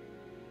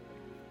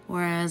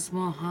 whereas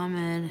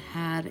Muhammad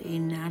had a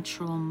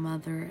natural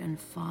mother and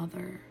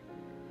father.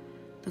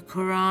 The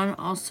Quran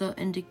also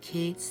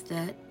indicates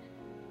that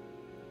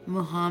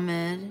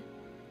Muhammad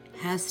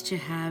has to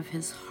have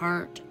his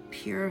heart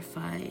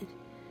purified,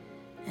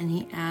 and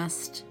he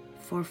asked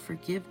for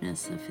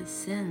forgiveness of his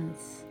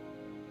sins."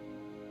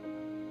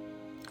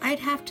 "I'd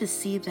have to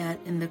see that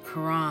in the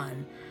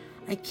Quran.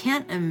 I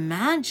can't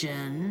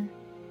imagine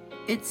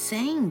it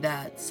saying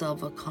that,"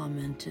 Selva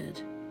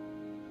commented.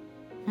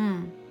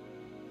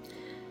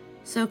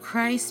 So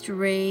Christ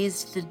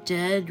raised the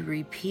dead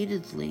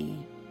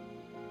repeatedly,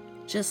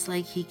 just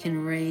like he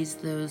can raise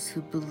those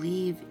who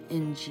believe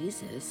in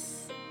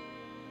Jesus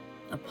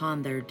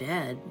upon their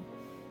dead.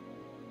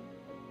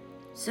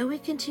 So we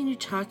continued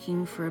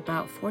talking for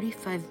about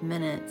 45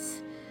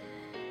 minutes,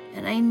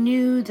 and I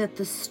knew that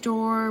the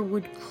store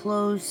would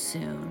close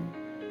soon.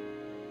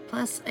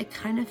 Plus, I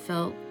kind of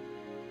felt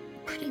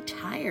pretty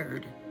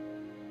tired.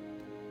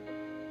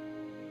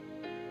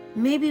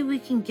 "Maybe we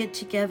can get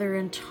together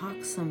and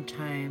talk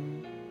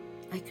sometime.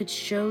 I could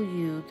show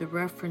you the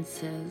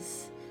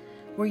references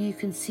where you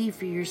can see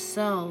for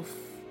yourself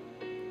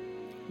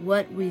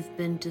what we've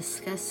been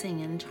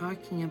discussing and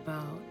talking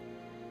about.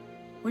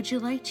 Would you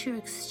like to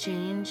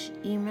exchange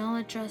email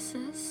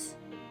addresses?"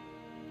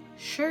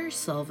 "Sure,"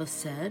 Selva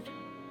said.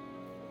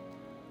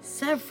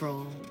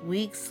 Several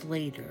weeks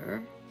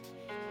later,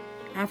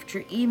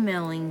 after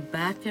emailing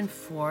back and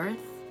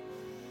forth,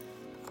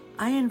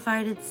 I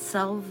invited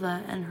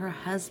Selva and her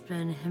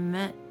husband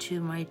Hemet to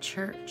my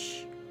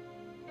church,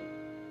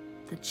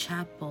 the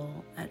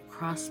chapel at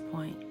Cross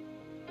Point.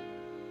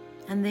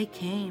 And they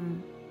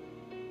came.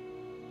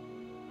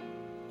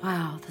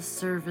 Wow, the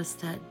service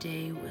that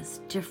day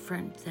was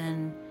different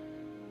than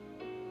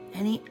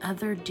any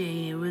other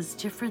day. It was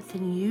different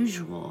than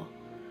usual.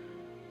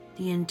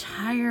 The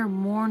entire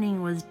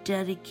morning was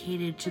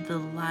dedicated to the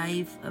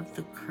life of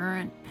the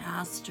current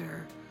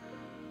pastor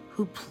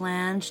who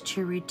planned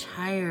to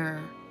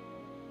retire.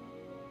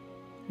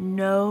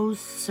 No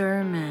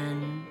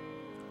sermon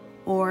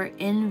or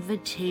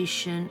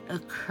invitation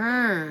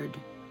occurred,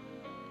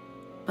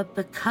 but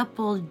the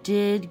couple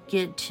did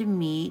get to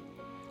meet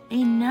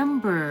a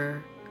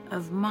number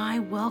of my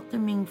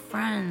welcoming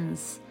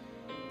friends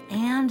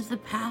and the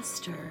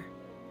pastor.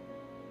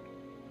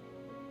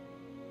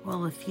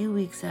 Well, a few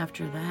weeks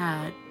after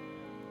that,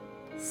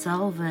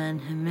 Selva,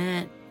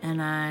 Hamid,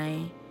 and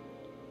I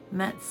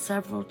met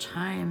several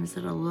times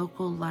at a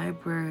local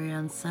library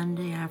on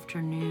Sunday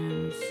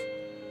afternoons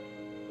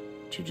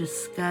to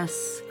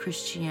discuss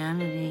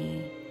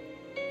Christianity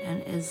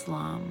and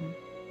Islam.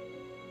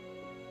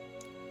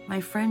 My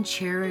friend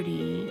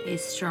Charity, a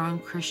strong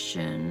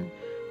Christian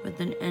with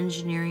an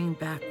engineering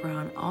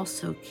background,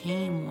 also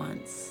came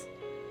once.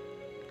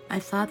 I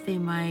thought they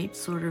might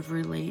sort of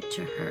relate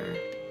to her.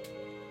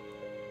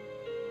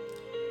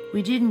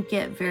 We didn't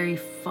get very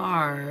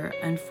far,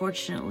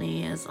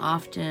 unfortunately, as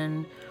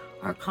often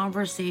our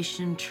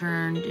conversation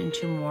turned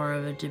into more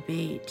of a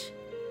debate.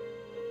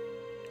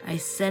 I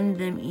send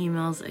them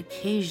emails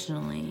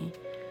occasionally,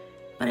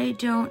 but I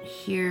don't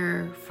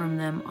hear from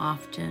them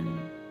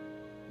often.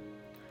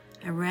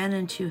 I ran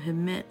into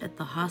Hamid at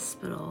the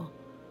hospital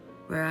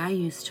where I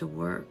used to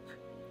work.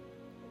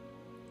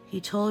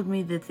 He told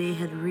me that they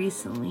had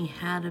recently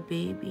had a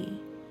baby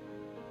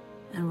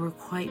and were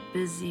quite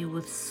busy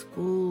with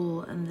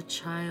school and the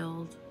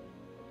child.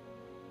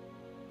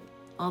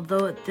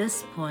 Although at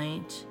this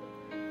point,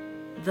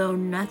 though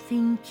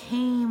nothing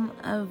came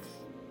of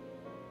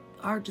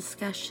our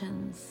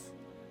discussions,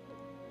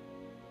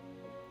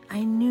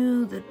 I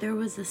knew that there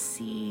was a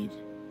seed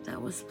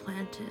that was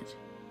planted.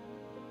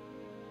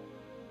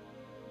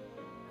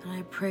 And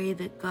I pray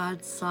that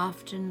God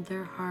softened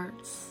their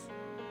hearts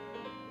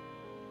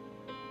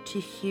to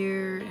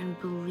hear and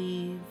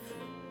believe.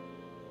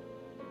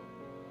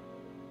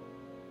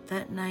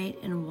 That night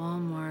in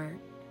Walmart,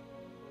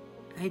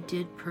 I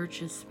did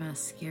purchase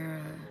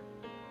mascara,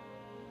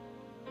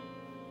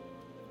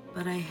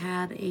 but I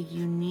had a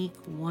unique,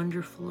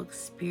 wonderful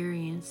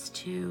experience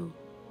too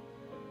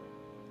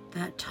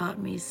that taught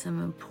me some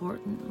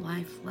important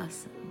life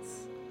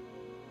lessons.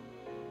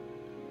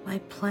 My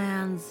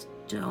plans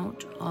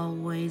don't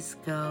always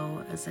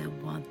go as I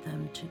want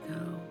them to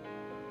go.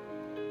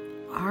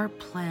 Our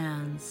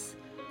plans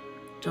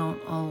don't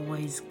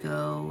always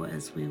go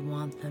as we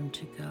want them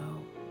to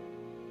go.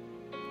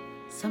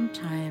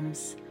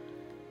 Sometimes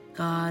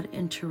God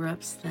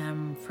interrupts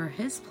them for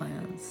His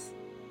plans.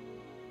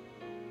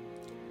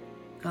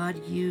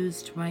 God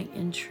used my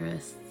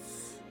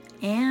interests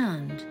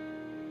and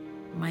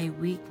my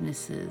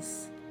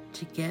weaknesses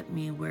to get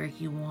me where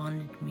He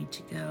wanted me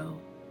to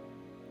go.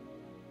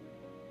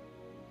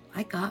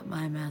 I got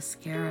my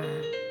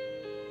mascara.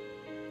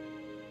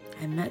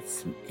 I met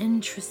some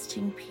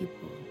interesting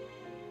people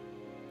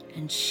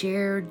and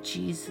shared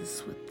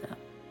Jesus with them.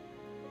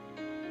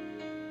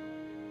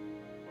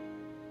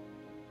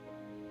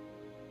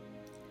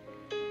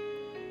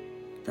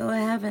 Though I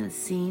haven't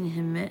seen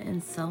Hamid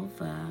and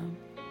Selva,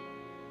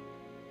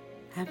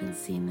 haven't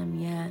seen them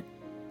yet,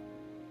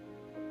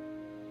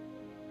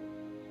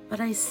 but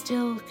I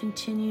still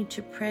continue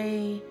to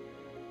pray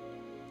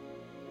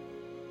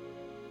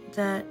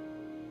that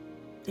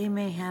they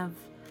may have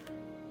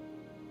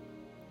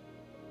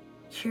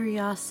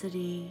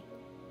curiosity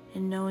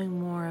in knowing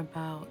more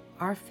about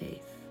our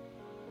faith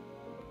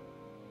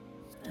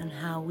and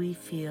how we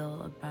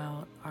feel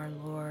about our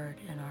Lord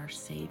and our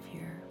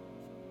Savior.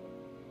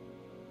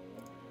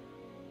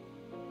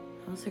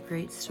 That was a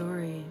great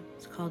story.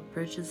 It's called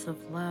Bridges of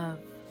Love.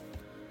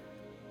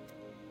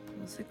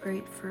 It was a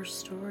great first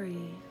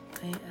story.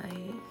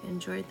 I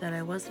enjoyed that.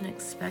 I wasn't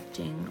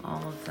expecting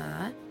all of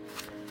that.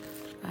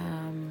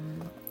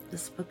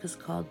 This book is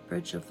called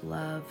Bridge of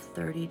Love,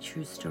 30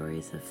 True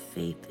Stories of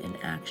Faith in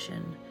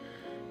Action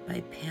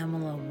by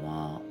Pamela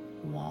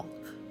Walk,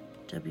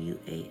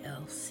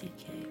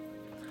 W-A-L-C-K.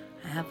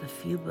 I have a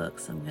few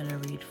books I'm going to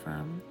read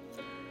from,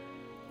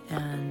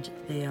 and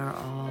they are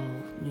all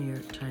New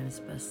York Times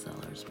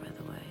bestsellers, by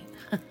the way.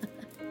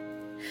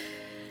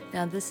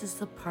 Now, this is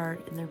the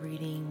part in the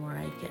reading where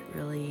I get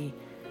really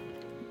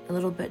a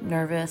little bit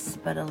nervous,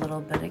 but a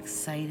little bit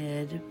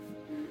excited,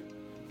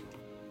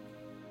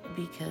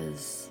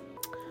 because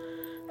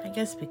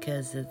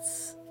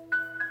it's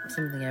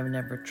something I've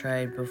never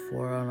tried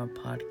before on a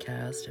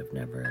podcast. I've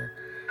never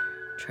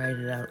tried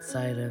it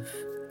outside of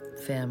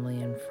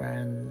family and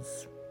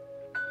friends.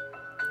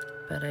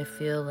 But I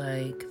feel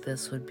like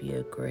this would be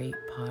a great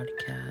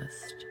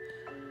podcast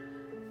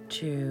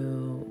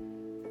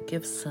to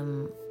give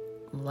some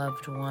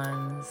loved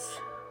ones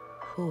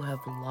who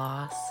have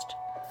lost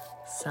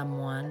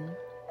someone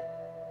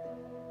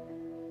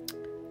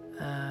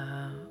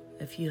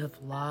if you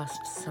have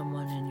lost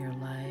someone in your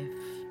life,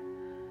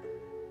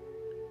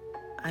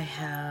 I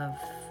have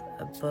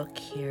a book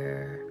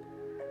here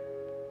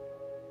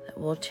that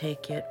we'll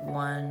take it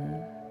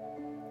one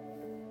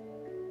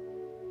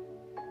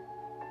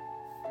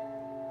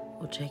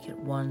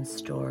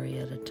story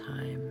at a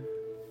time.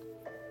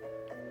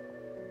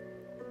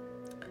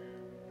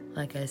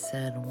 Like I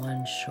said,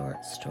 one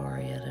short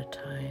story at a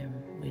time.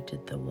 We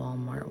did the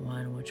Walmart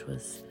one, which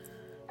was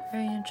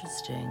very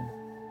interesting.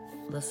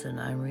 Listen,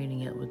 I'm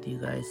reading it with you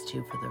guys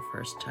too for the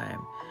first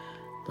time.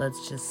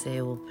 Let's just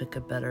say we'll pick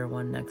a better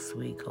one next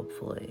week,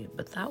 hopefully.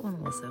 But that one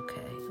was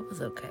okay. It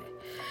was okay.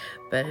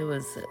 But it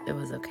was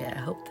okay. I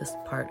hope this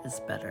part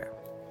is better.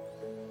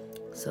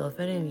 So if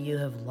any of you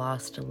have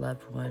lost a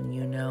loved one,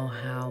 you know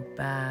how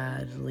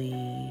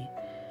badly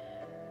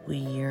we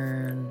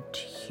yearn to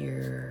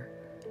hear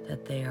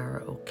that they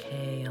are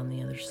okay on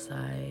the other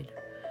side.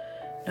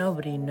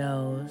 Nobody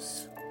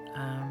knows.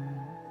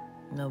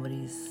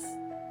 Nobody's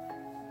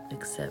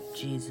except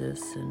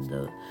Jesus and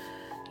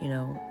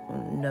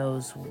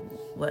knows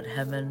what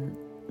heaven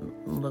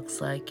looks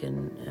like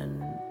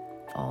and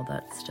all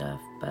that stuff.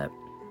 But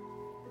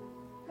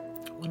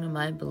one of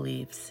my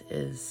beliefs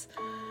is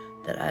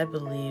that I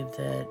believe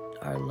that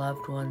our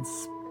loved one's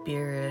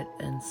spirit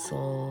and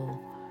soul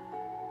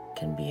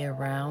can be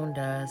around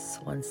us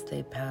once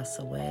they pass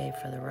away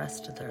for the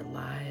rest of their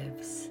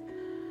lives,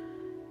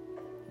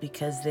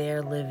 because they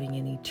are living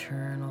an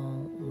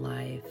eternal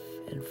life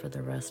and for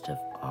the rest of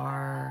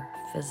our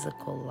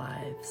physical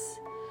lives.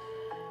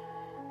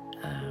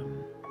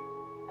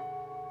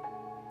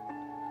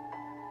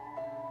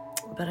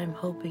 But I'm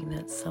hoping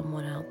that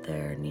someone out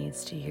there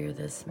needs to hear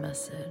this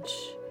message.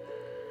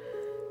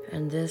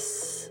 And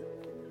this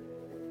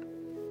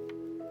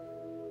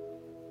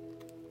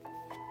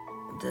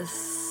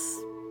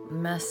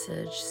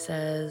message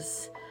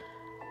says,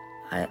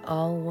 I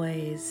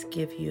always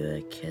give you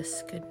a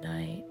kiss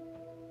goodnight.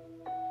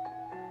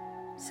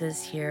 It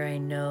says here, I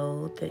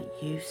know that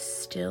you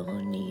still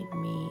need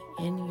me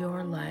in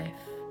your life.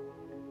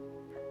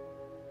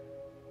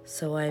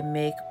 So I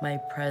make my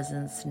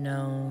presence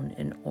known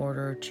in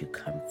order to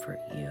comfort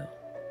you.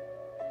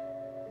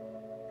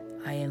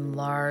 I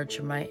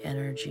enlarge my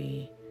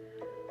energy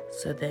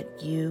so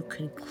that you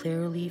can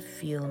clearly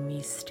feel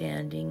me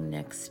standing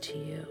next to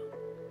you.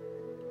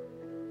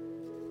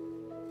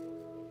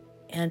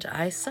 And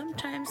I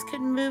sometimes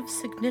can move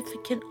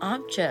significant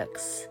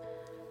objects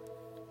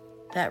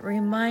that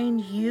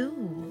remind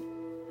you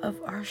of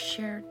our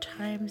shared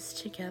times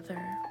together.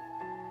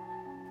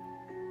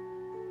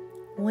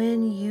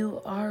 When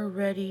you are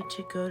ready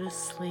to go to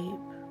sleep,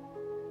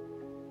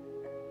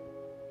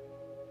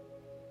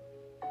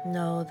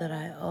 know that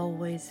I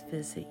always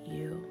visit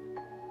you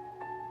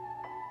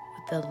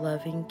with a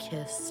loving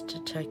kiss to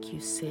tuck you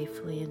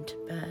safely into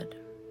bed.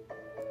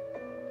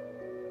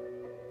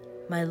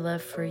 My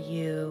love for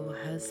you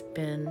has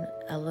been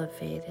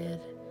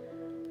elevated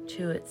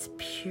to its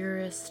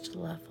purest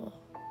level,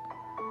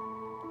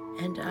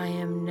 and I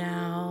am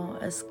now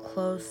as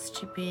close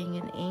to being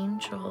an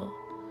angel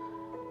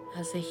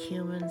as a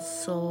human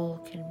soul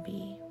can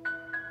be.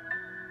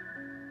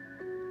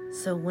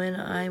 So when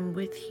I'm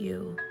with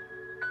you,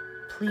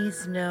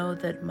 please know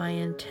that my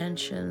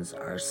intentions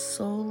are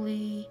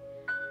solely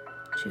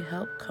to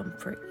help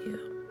comfort you.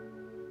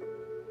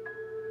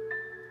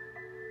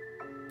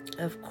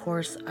 Of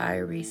course, I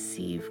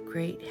receive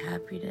great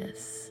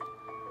happiness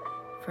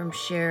from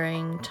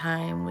sharing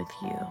time with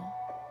you,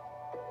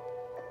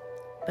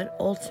 but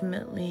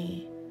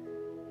ultimately,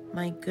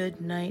 my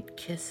good night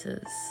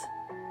kisses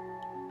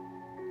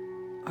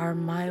are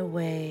my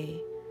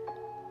way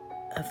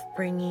of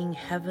bringing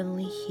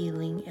heavenly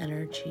healing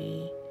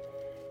energy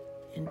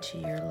into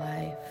your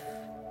life.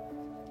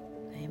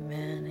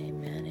 Amen,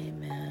 amen,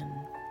 amen.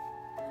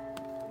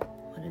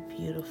 What a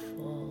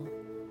beautiful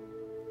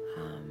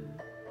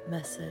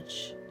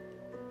message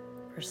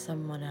for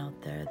someone out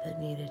there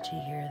that needed to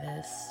hear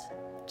this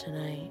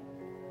tonight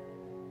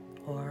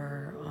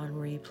or on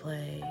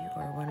replay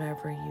or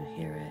whenever you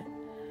hear it.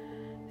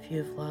 If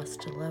you've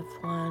lost a loved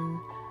one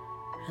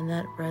and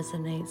that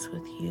resonates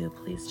with you,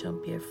 please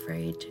don't be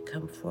afraid to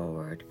come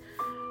forward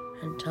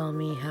and tell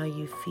me how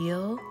you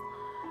feel.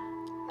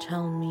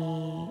 Tell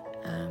me,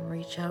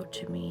 reach out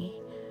to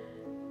me,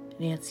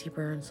 Nancy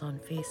Burns on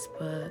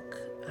Facebook,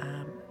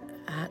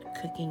 at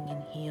Cooking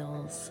in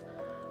Heels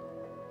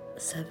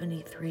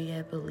 73,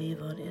 I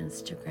believe, on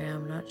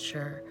Instagram. Not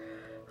sure.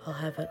 I'll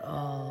have it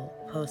all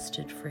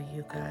posted for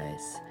you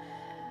guys.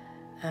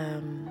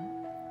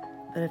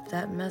 But if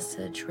that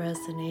message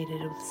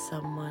resonated with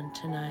someone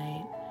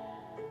tonight,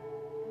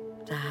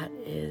 that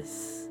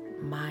is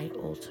my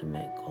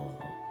ultimate goal,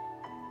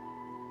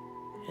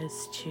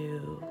 is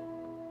to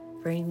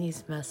bring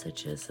these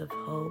messages of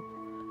hope,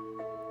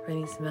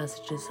 bring these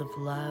messages of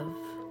love,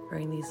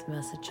 bring these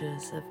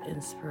messages of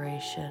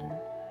inspiration.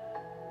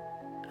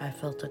 I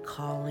felt a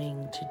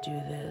calling to do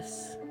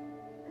this.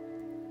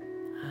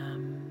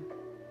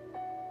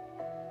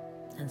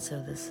 And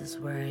so this is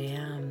where I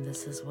am.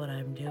 This is what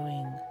I'm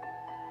doing.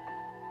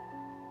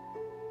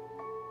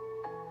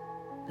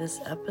 this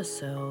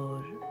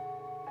episode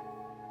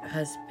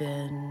has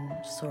been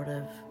sort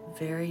of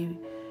very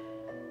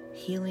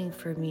healing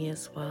for me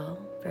as well,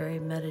 very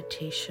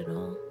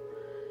meditational.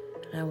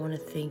 And I want to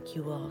thank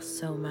you all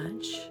so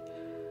much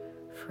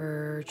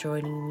for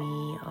joining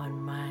me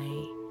on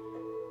my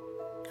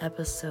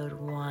episode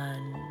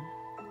 1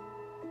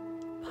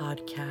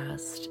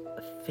 podcast,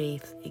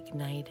 Faith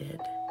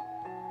Ignited.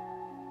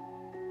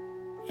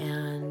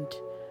 And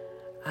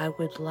I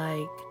would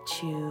like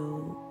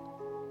to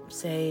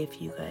say, if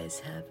you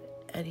guys have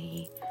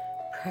any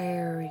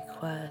prayer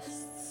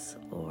requests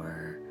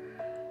or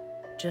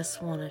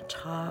just want to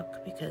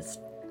talk, because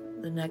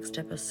the next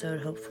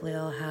episode, hopefully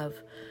I'll have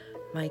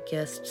my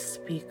guest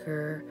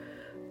speaker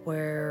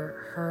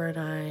where her and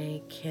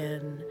I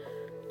can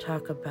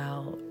talk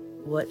about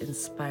what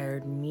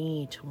inspired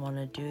me to want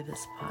to do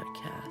this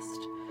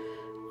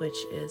podcast,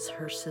 which is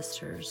her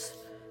sister's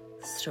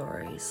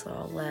story. So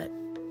I'll let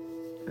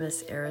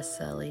Miss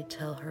Araceli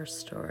tell her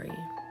story.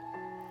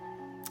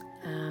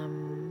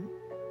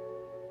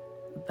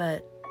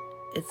 But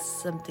it's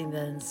something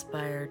that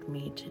inspired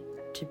me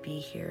to be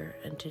here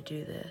and to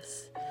do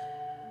this.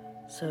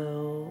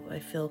 So I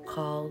feel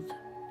called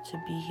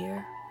to be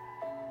here.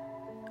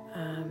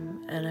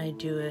 And I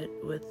do it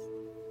with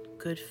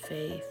good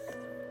faith,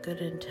 good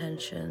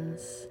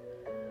intentions.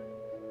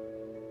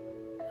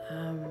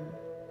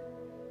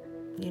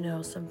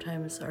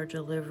 Sometimes our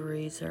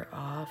deliveries are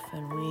off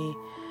and we,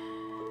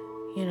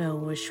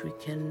 wish we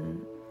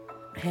can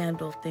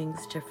handle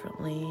things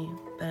differently.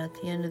 But at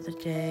the end of the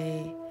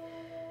day,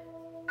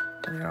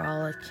 we're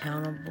all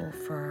accountable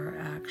for our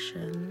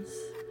actions.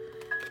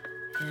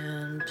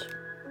 And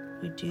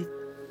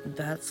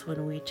that's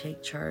when we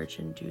take charge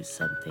and do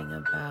something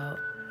about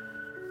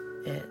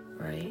it,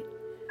 right?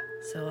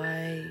 So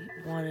I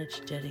wanted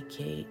to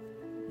dedicate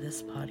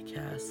this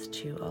podcast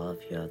to all of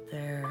you out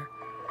there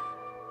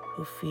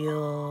who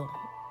feel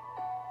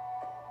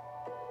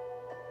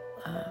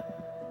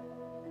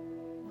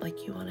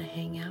like you want to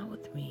hang out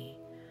with me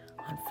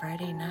on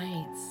Friday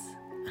nights.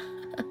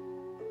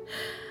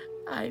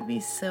 I'd be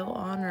so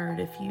honored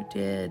if you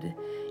did.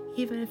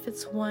 Even if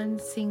it's one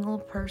single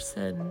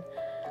person,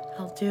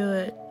 I'll do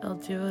it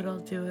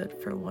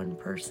for one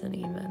person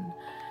even.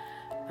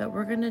 But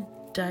we're going to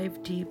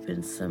dive deep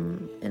in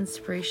some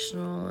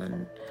inspirational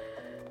and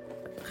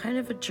kind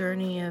of a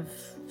journey of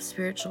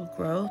spiritual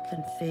growth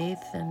and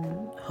faith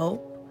and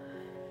hope.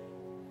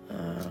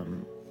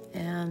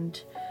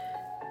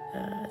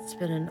 It's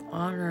been an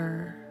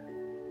honor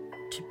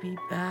to be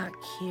back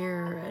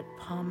here at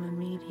Palma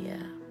Media,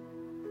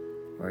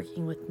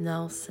 working with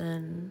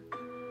Nelson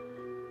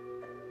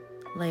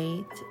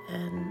late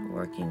and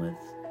working with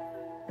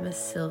Miss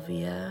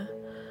Sylvia,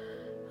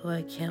 who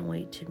I can't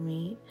wait to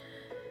meet.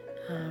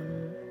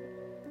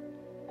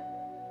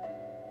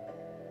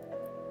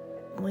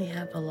 We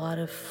have a lot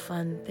of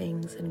fun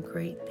things and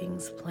great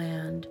things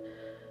planned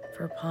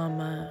for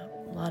Palma,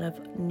 a lot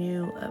of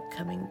new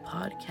upcoming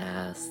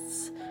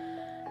podcasts.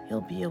 You'll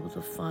be able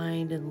to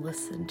find and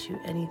listen to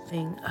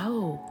anything.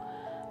 Oh,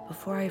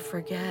 before I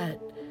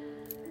forget,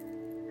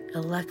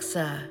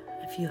 Alexa,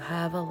 if you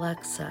have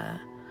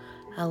Alexa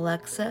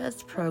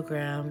is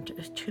programmed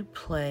to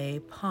play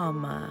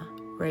Palma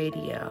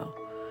Radio.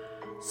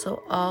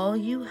 So all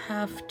you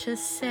have to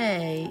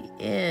say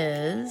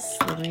is,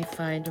 let me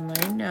find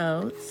my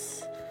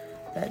notes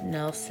that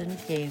Nelson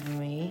gave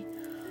me.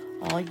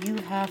 All you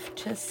have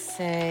to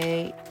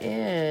say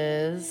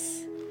is,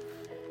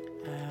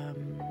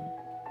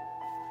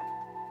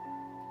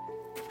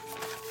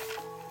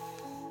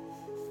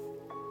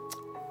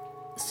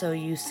 so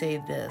you say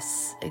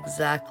this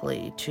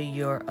exactly to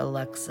your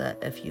Alexa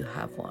if you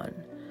have one.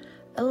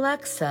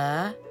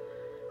 Alexa,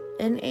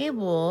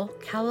 enable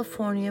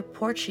California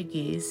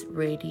Portuguese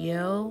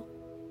Radio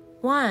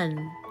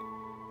 1.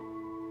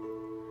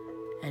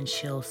 And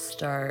she'll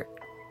start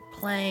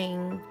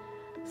playing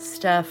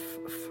stuff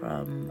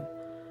from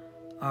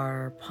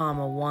our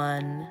Palma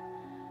 1.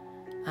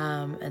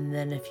 And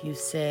then if you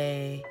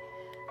say,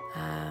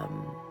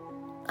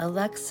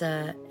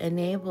 Alexa,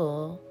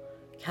 enable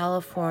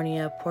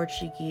California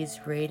Portuguese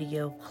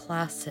Radio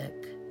Classic,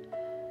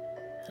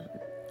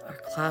 our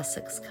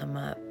classics come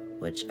up,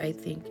 which I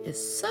think is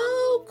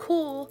so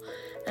cool,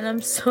 and I'm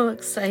so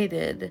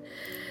excited.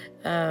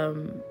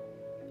 I'm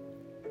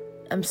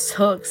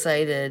so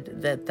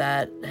excited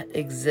that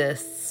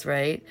exists,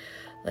 right?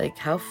 Like,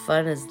 how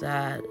fun is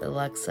that?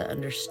 Alexa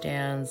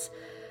understands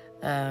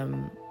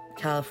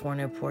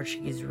California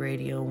Portuguese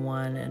Radio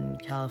 1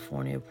 and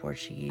California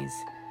Portuguese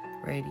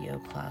Radio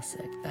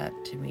Classic. That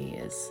to me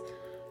is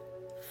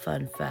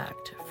fun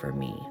fact for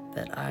me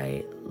that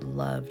I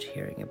loved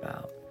hearing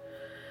about.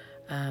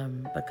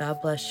 But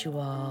God bless you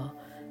all.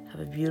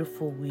 Have a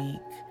beautiful week.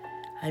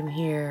 I'm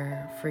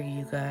here for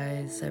you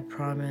guys, I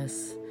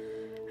promise.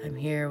 I'm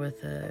here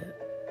with a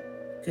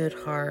good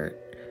heart.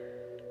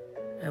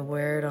 I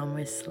wear it on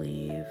my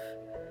sleeve.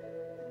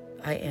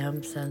 I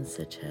am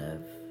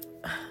sensitive,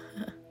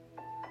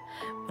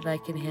 but I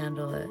can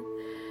handle it.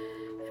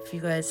 If if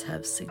you guys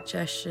have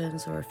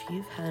suggestions or if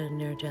you've had a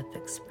near-death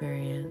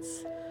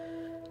experience,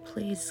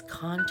 please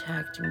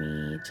contact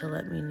me to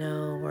let me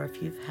know, or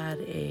if you've had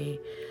a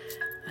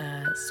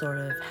sort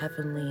of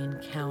heavenly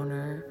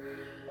encounter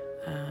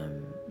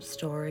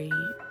story,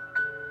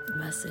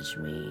 message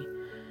me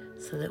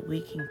so that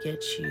we can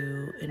get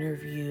you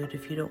interviewed.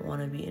 If you don't want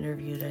to be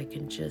interviewed, I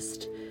can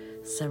just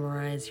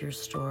summarize your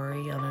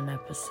story on an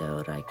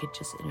episode. I could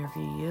just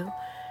interview you,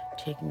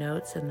 take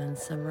notes, and then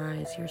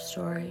summarize your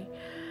story.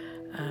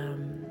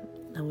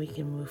 And we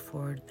can move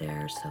forward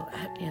there. So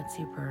at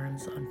Nancy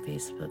Burns on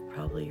Facebook,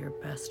 probably your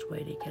best way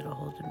to get a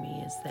hold of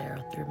me is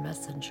there through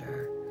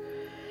Messenger.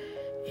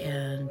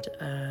 And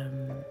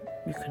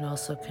you can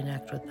also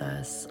connect with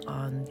us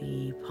on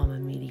the Palma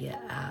Media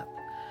app.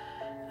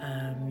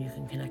 You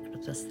can connect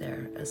with us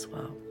there as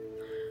well.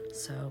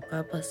 So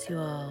God bless you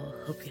all.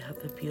 Hope you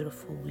have a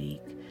beautiful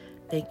week.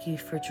 Thank you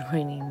for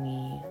joining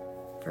me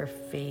for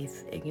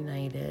Faith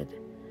Ignited.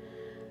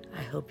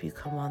 I hope you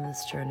come on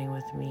this journey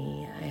with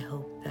me. I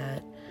hope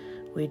that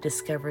we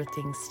discover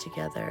things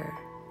together,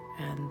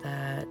 and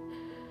that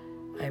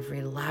I've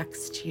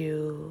relaxed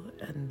you,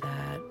 and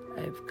that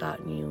I've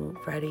gotten you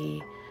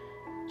ready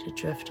to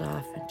drift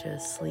off into a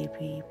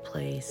sleepy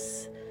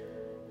place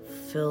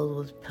filled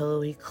with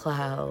pillowy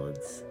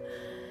clouds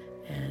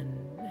and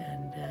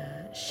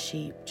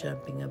sheep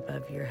jumping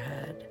above your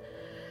head,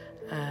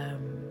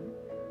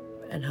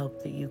 and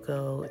hope that you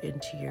go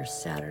into your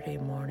Saturday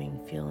morning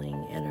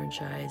feeling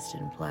energized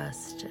and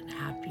blessed and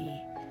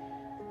happy.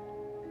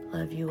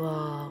 Love you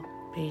all.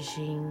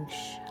 Beijinhos,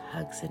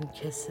 hugs and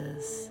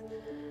kisses.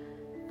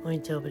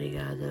 Muito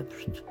obrigada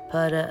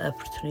para a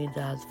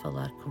oportunidade de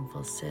falar com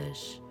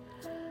vocês.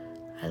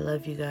 I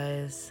love you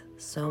guys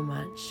so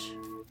much.